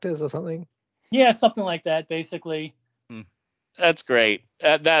characters or something? Yeah, something like that, basically. That's great.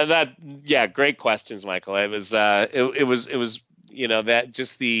 Yeah, great questions, Michael. It was that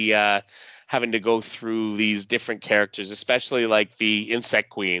just the having to go through these different characters, especially like the insect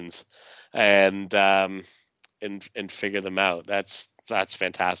queens, and figure them out. That's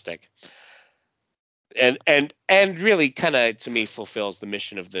fantastic. And really kind of, to me, fulfills the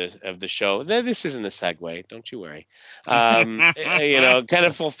mission of the show. This isn't a segue, don't you worry. Kind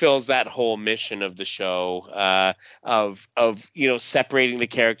of fulfills that whole mission of the show, of separating the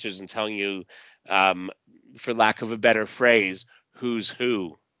characters and telling you, for lack of a better phrase, who's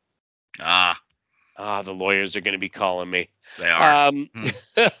who. The lawyers are going to be calling me. They are.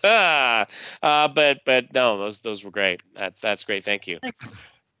 But no, those were great. That's great. Thank you.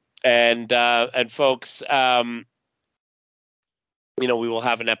 And folks, we will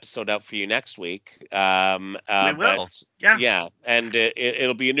have an episode out for you next week. We will. Yeah, and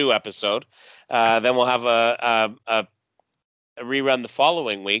it'll be a new episode. Then we'll have a rerun the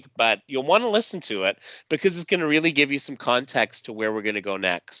following week, but you'll want to listen to it because it's going to really give you some context to where we're going to go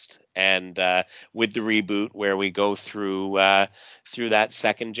next. And with the reboot, where we go through that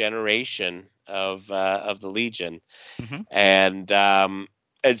second generation of the Legion, and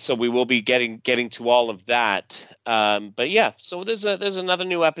so we will be getting to all of that. But yeah, so there's another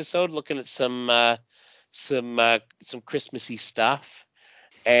new episode looking at some Christmassy stuff,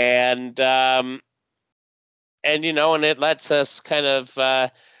 and it lets us kind of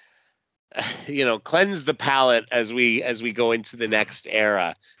cleanse the palate as we go into the next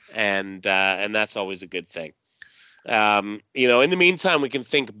era, and that's always a good thing. In the meantime, we can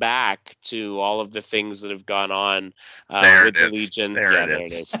think back to all of the things that have gone on with the Legion. There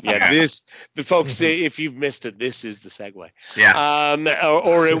it is. Yeah, the folks, if you've missed it, this is the segue. Yeah.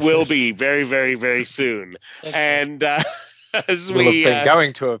 Or it will be very, very, very soon. And as will have been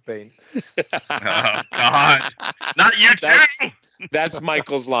going to have been. Oh God, not you too. That's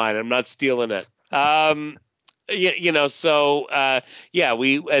Michael's line. I'm not stealing it.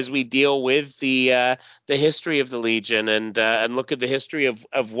 We as we deal with the history of the Legion and look at the history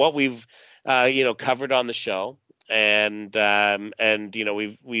of what we've covered on the show, and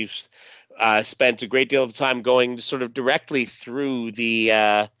we've spent a great deal of time going sort of directly through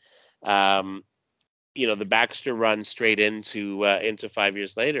the the Baxter run straight into 5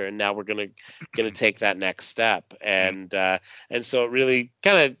 years later, and now we're gonna take that next step, and so it really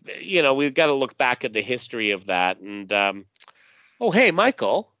kind of we've got to look back at the history of that. And hey,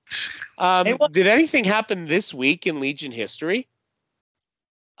 Michael, did anything happen this week in Legion history?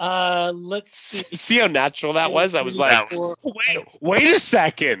 Let's see how natural that was. I was like, wait a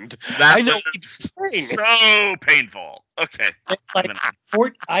second. That's so painful. Okay.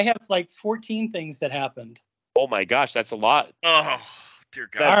 I have like 14 things that happened. Oh my gosh, that's a lot. Oh dear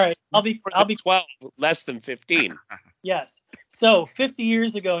God. All right, I'll be 12, less than 15. Yes. So 50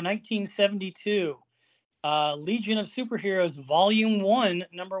 years ago, 1972, Legion of Superheroes Volume 1,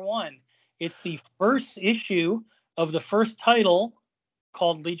 number 1. It's the first issue of the first title,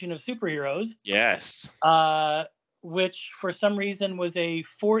 called Legion of Superheroes. Yes. Which for some reason was a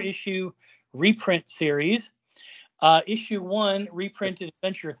 4-issue reprint series. Issue 1 reprinted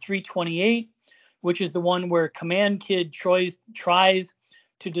Adventure 328, which is the one where Command Kid tries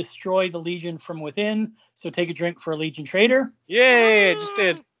to destroy the Legion from within. So take a drink for a Legion traitor. Yay, I just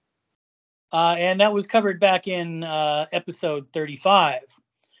did. And that was covered back in episode 35.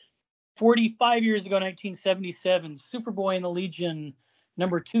 45 years ago, 1977, Superboy and the Legion,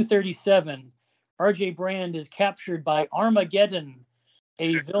 number 237. R.J. Brand is captured by Armageddon,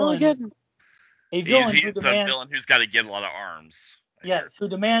 a villain. A villain He's a villain who's got to get a lot of arms. Yes, who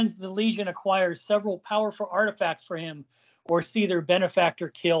demands the Legion acquire several powerful artifacts for him or see their benefactor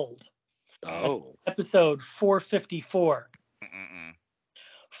killed. Oh. Episode 454.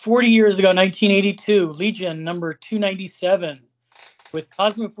 40 years ago, 1982, Legion number 297. With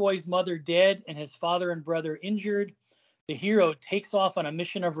Cosmic Boy's mother dead and his father and brother injured, the hero takes off on a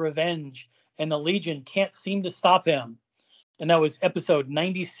mission of revenge, and the Legion can't seem to stop him. And that was episode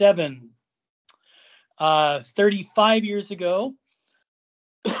 97. 35 years ago,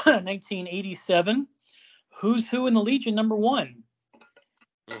 1987, Who's Who in the Legion number 1,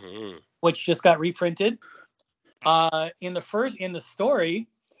 which just got reprinted. In the story,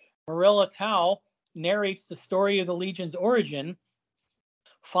 Marilla Tau narrates the story of the Legion's origin,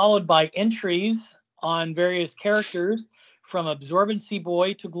 followed by entries on various characters from Absorbency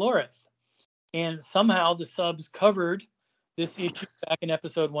Boy to Glorith. And somehow the subs covered this issue back in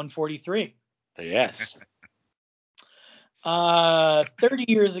episode 143. Yes. 30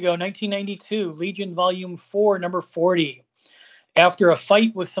 years ago, 1992, Legion Volume 4, number 40. After a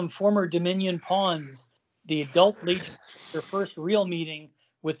fight with some former Dominion pawns, the adult Legion had their first real meeting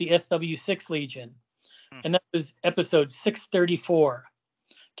with the SW6 Legion. And that was episode 634.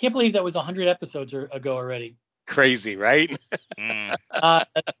 Can't believe that was 100 episodes ago already. Crazy, right?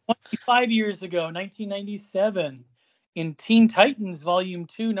 25 years ago, 1997, in Teen Titans Volume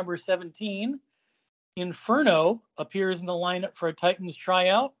 2, number 17, Inferno appears in the lineup for a Titans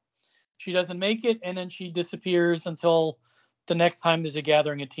tryout. She doesn't make it, and then she disappears until the next time there's a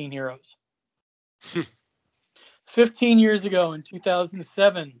gathering of teen heroes. 15 years ago, in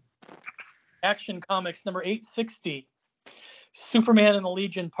 2007, Action Comics number 860, Superman and the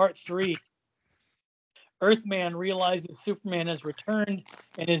Legion Part 3. Earthman realizes Superman has returned,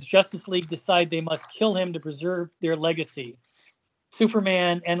 and his Justice League decide they must kill him to preserve their legacy.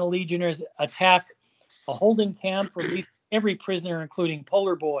 Superman and the Legionnaires attack a holding camp, releasing every prisoner, including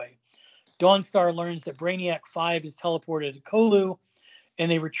Polar Boy. Dawnstar learns that Brainiac 5 is teleported to Kolu, and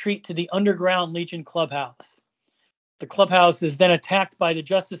they retreat to the underground Legion clubhouse. The clubhouse is then attacked by the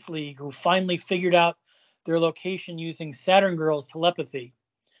Justice League, who finally figured out their location using Saturn Girl's telepathy.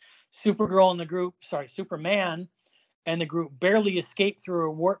 Superman and the group barely escape through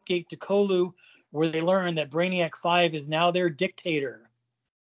a warp gate to Kolu, where they learn that Brainiac 5 is now their dictator.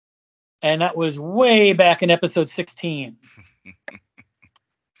 And that was way back in episode 16.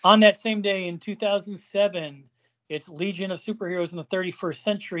 On that same day in 2007, it's Legion of Superheroes in the 31st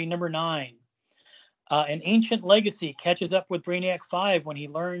Century, number 9. An ancient legacy catches up with Brainiac 5 when he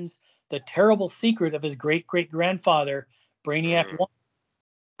learns the terrible secret of his great-great-grandfather, Brainiac 1,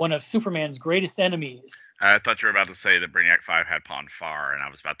 one of Superman's greatest enemies. I thought you were about to say that Brainiac 5 had Pon farr, and I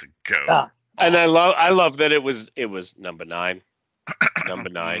was about to go. And I love that it was number 9. Number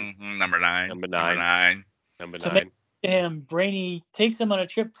 9. Number 9. Number 9. Number 9. Brainy takes him on a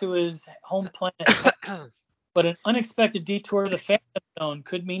trip to his home planet, but an unexpected detour to the Phantom Zone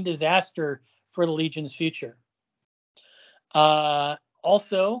could mean disaster for the Legion's future.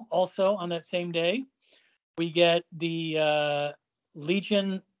 Also on that same day, we get the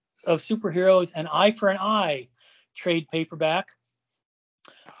Legion of Superheroes and Eye for an Eye trade paperback,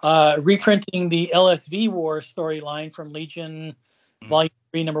 reprinting the LSV War storyline from Legion Volume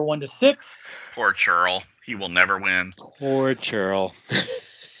 3, number 1 to 6. Poor Churl. He will never win. Poor Churl.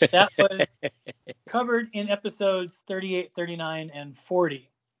 That was covered in episodes 38, 39, and 40.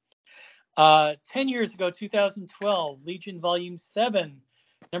 10 years ago, 2012, Legion Volume 7,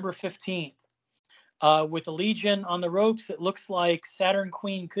 number 15. With the Legion on the ropes, it looks like Saturn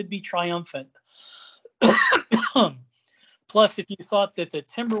Queen could be triumphant. Plus, if you thought that the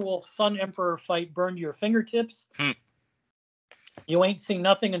Timberwolf Sun Emperor fight burned your fingertips, you ain't seen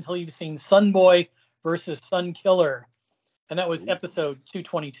nothing until you've seen Sunboy versus Sun Killer. And that was episode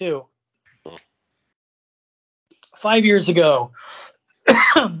 222. 5 years ago,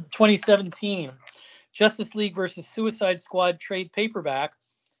 2017, Justice League versus Suicide Squad trade paperback.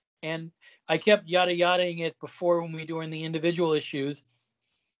 And I kept yada-yadaing it before when we were doing the individual issues.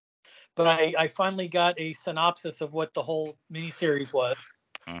 But I finally got a synopsis of what the whole miniseries was.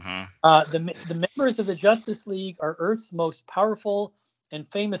 The members of the Justice League are Earth's most powerful and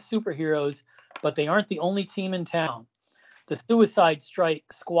famous superheroes, but they aren't the only team in town. The Suicide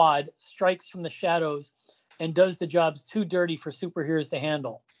Squad strikes from the shadows and does the jobs too dirty for superheroes to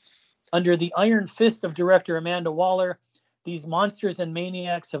handle. Under the iron fist of director Amanda Waller, these monsters and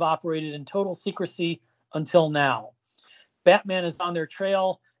maniacs have operated in total secrecy until now. Batman is on their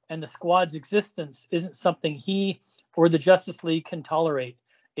trail, and the squad's existence isn't something he or the Justice League can tolerate.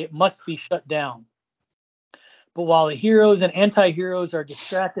 It must be shut down. But while the heroes and anti-heroes are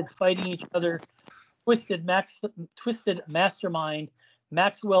distracted fighting each other, twisted mastermind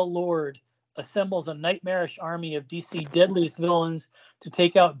Maxwell Lord assembles a nightmarish army of DC deadliest villains to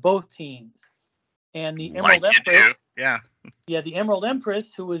take out both teams. And the Emerald Empress, the Emerald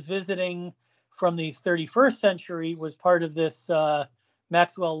Empress, who was visiting from the 31st century, was part of this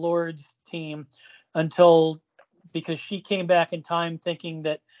Maxwell Lord's team because she came back in time thinking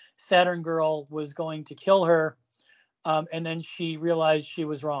that Saturn Girl was going to kill her, and then she realized she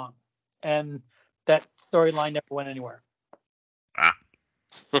was wrong, and that storyline never went anywhere.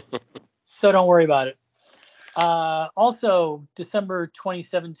 So don't worry about it. Also, December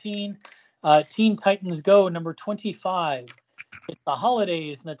 2017, Teen Titans Go number 25. It's the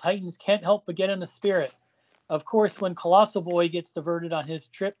holidays, and the Titans can't help but get in the spirit. Of course, when Colossal Boy gets diverted on his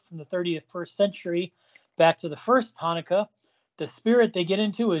trip from the 31st century back to the first Hanukkah, the spirit they get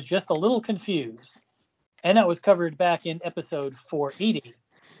into is just a little confused. And that was covered back in episode 480.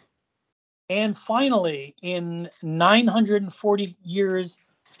 And finally, in 940 years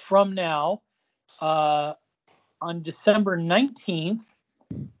from now, on December 19th,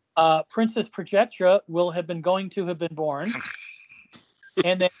 Princess Projectra will have been born.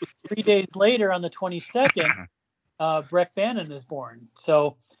 And then 3 days later, on the 22nd, Breck Bannon is born.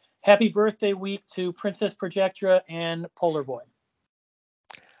 So happy birthday week to Princess Projectra and Polar Boy.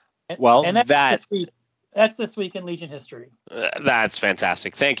 And that's this week in Legion history. That's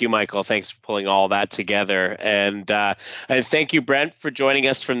fantastic. Thank you, Michael. Thanks for pulling all that together. And thank you, Brent, for joining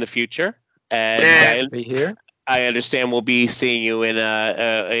us from the future. And Nice to be here. I understand we'll be seeing you in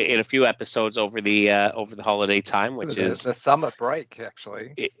a few episodes over the holiday time, which is the summer break.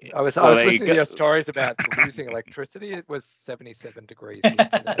 Actually, I was listening to your stories about losing electricity. It was 77 degrees here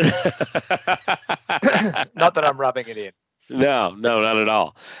today. Not that I'm rubbing it in. No, not at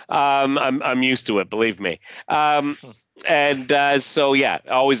all. I'm used to it, believe me. So yeah,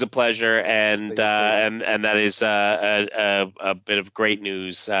 always a pleasure, and that is a bit of great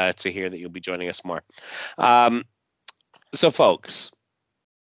news to hear that you'll be joining us more. So folks,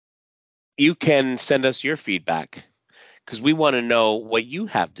 you can send us your feedback because we want to know what you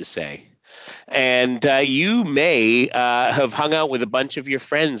have to say, and you may have hung out with a bunch of your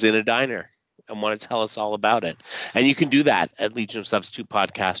friends in a diner and want to tell us all about it. And you can do that at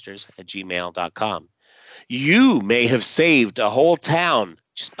legionofsubstitutepodcasters@gmail.com. You may have saved a whole town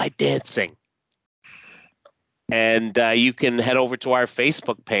just by dancing. And you can head over to our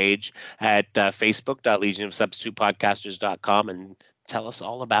Facebook page at facebook.legionofsubstitutepodcasters.com and tell us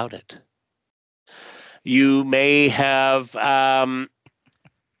all about it. You may have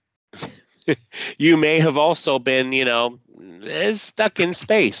also been, stuck in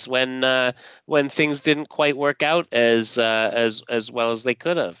space when things didn't quite work out as well as they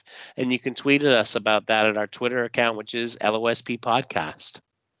could have, and you can tweet at us about that at our Twitter account, which is LOSP Podcast.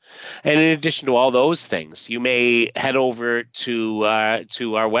 And in addition to all those things, you may head over to our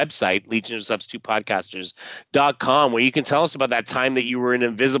website, legionofsubstitutepodcasters.com, where you can tell us about that time that you were an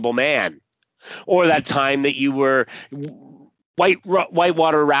invisible man, or that time that you were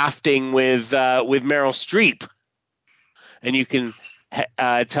whitewater rafting with Meryl Streep. And you can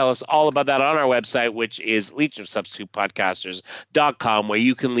tell us all about that on our website, which is legionofsubstitutepodcasters.com, where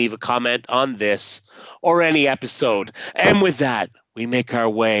you can leave a comment on this or any episode. And with that, we make our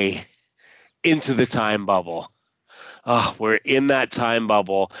way into the time bubble. Oh, we're in that time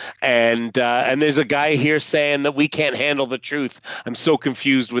bubble. And there's a guy here saying that we can't handle the truth. I'm so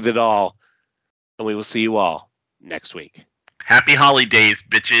confused with it all. And we will see you all next week. Happy holidays,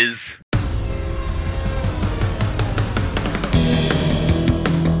 bitches.